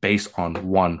based on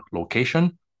one,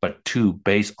 location, but two,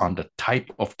 based on the type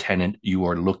of tenant you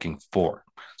are looking for.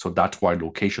 So that's why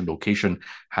location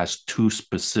has two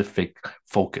specific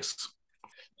focus.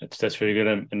 That's really good,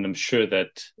 and I'm sure that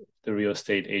the real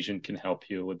estate agent can help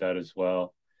you with that as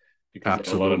well, because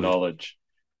they have a lot of Absolutely, knowledge.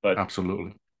 But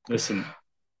absolutely. listen,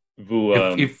 Vu,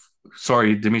 If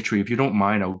sorry, Dimitri, if you don't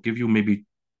mind, I'll give you maybe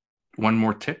one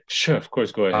more tip. sure, of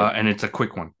course, go ahead. And it's a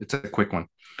quick one. It's a quick one.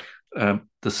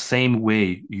 The same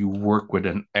way you work with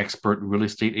an expert real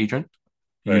estate agent,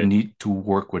 you Right, need to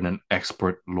work with an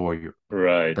expert lawyer.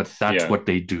 right, That's yeah, what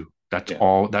they do. That's yeah.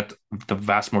 all. That's the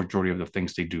vast majority of the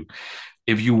things they do.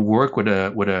 If you work with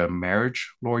a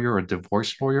marriage lawyer or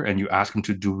divorce lawyer and you ask them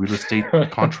to do real estate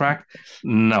contract,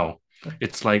 no.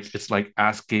 It's like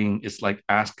asking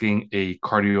a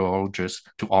cardiologist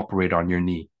to operate on your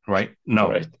knee, right?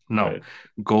 No, Right, no. right.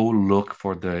 Go look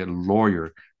for the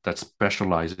lawyer that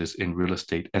specializes in real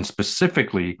estate and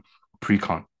specifically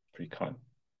pre-con. Pre-con,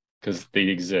 because they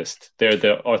exist. They're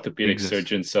the They orthopedic exist.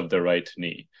 surgeons of the right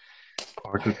knee.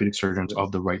 Orthopedic surgeons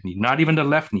of the right knee, not even the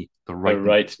left knee, the The right knee.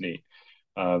 right knee.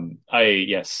 I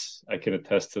can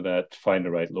attest to that. Find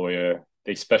the right lawyer.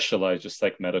 They specialize just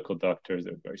like medical doctors.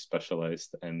 They're very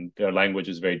specialized, and their language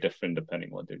is very different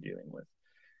depending what they're dealing with.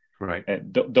 Right.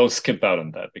 And don't skip out on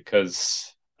that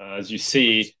because, as you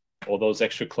see, all those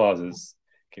extra clauses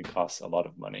can cost a lot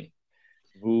of money.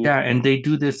 Yeah, and they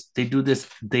do this. They do this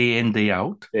day in, day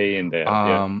out. Day in, day out.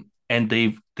 Yeah. And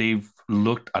they've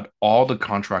looked at all the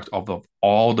contracts of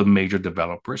all the major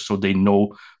developers, so they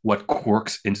know what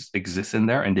quirks exist in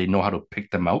there, and they know how to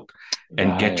pick them out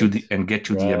and get you the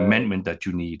amendment that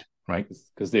you need, right?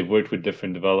 Because they've worked with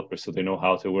different developers, so they know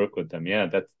how to work with them. Yeah,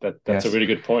 that's Yes. a really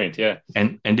good point. Yeah,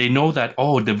 and they know that,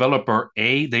 oh, developer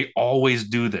A, they always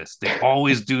do this. They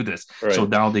always do this. Right. So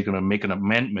now they're gonna make an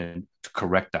amendment to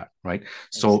correct that, right?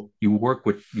 So you work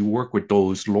with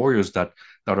those lawyers that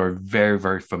are very,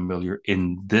 very familiar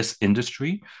in this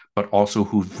industry, but also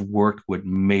who've worked with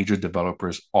major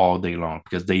developers all day long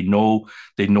because they know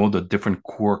the different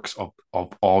quirks of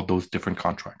all those different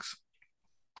contracts.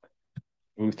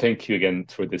 Well, thank you again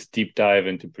for this deep dive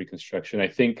into pre-construction. I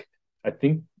think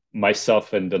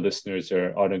myself and the listeners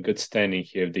are on a good standing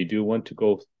here. If they do want to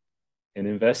go and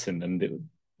invest in them,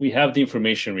 we have the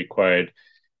information required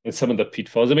and some of the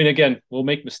pitfalls. I mean, again, we'll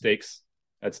make mistakes.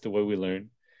 That's the way we learn.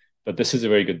 But this is a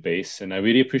very good base. And I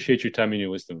really appreciate your time and your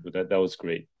wisdom for that. That was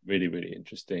great. Really, really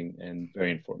interesting and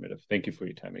very informative. Thank you for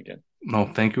your time again. No,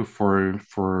 thank you for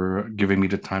giving me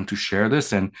the time to share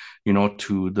this. And,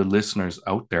 to the listeners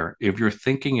out there, if you're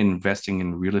thinking investing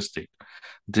in real estate,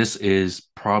 this is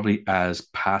probably as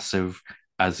passive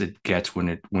as it gets when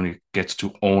it gets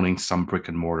to owning some brick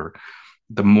and mortar.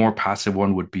 The more passive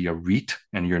one would be a REIT,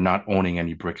 and you're not owning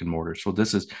any brick and mortar. So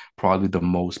this is probably the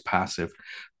most passive,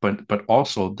 but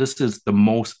also this is the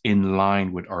most in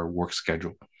line with our work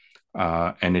schedule,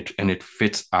 and it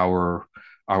fits our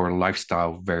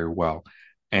lifestyle very well.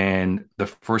 And the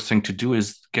first thing to do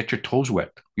is get your toes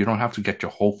wet. You don't have to get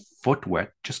your whole foot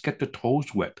wet; just get the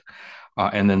toes wet.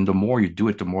 And then the more you do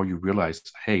it, the more you realize,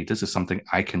 hey, this is something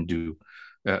I can do.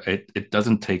 It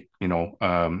doesn't take a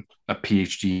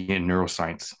PhD in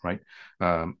neuroscience, right?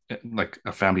 Like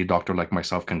a family doctor like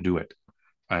myself can do it.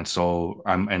 And so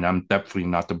I'm definitely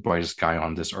not the brightest guy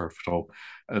on this earth. So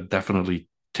definitely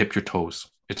tip your toes.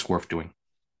 It's worth doing.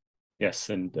 Yes,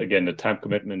 and again, the time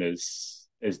commitment is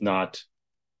not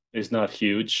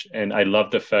huge, and I love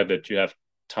the fact that you have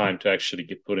time to actually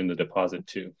put in the deposit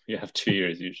too. You have 2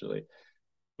 years usually,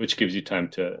 which gives you time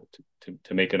to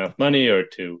make enough money or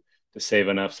to save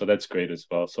enough. So that's great as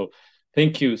well. So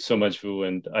thank you so much, Vu,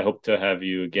 and I hope to have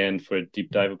you again for a deep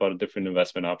dive about a different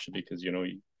investment option because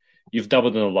you've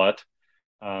doubled in a lot.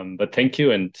 But thank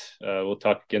you, and we'll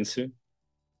talk again soon.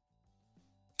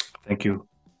 Thank you.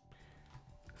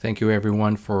 Thank you,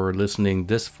 everyone, for listening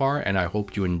this far, and I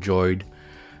hope you enjoyed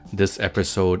this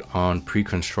episode on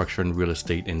pre-construction real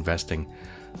estate investing.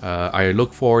 I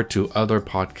look forward to other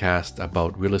podcasts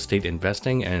about real estate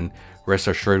investing, and rest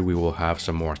assured we will have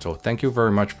some more. So thank you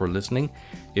very much for listening.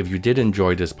 If you did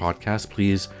enjoy this podcast,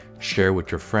 please share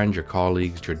with your friends, your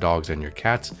colleagues, your dogs, and your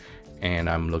cats. And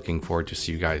I'm looking forward to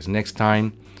see you guys next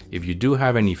time. If you do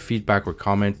have any feedback or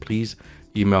comment, please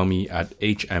email me at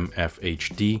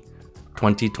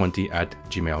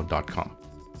hmfhd2020@gmail.com.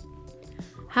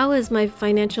 How is My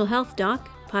Financial Health, Doc?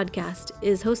 Podcast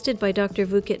is hosted by Dr.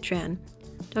 Vu Kit Tran.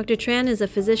 Dr. Tran is a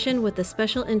physician with a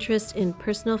special interest in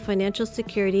personal financial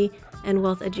security and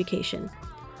wealth education.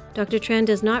 Dr. Tran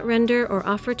does not render or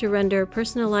offer to render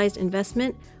personalized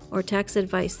investment or tax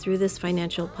advice through this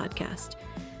financial podcast.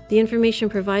 The information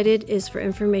provided is for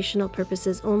informational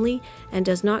purposes only and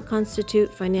does not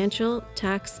constitute financial,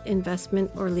 tax,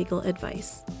 investment, or legal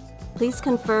advice. Please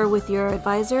confer with your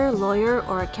advisor, lawyer,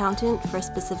 or accountant for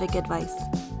specific advice.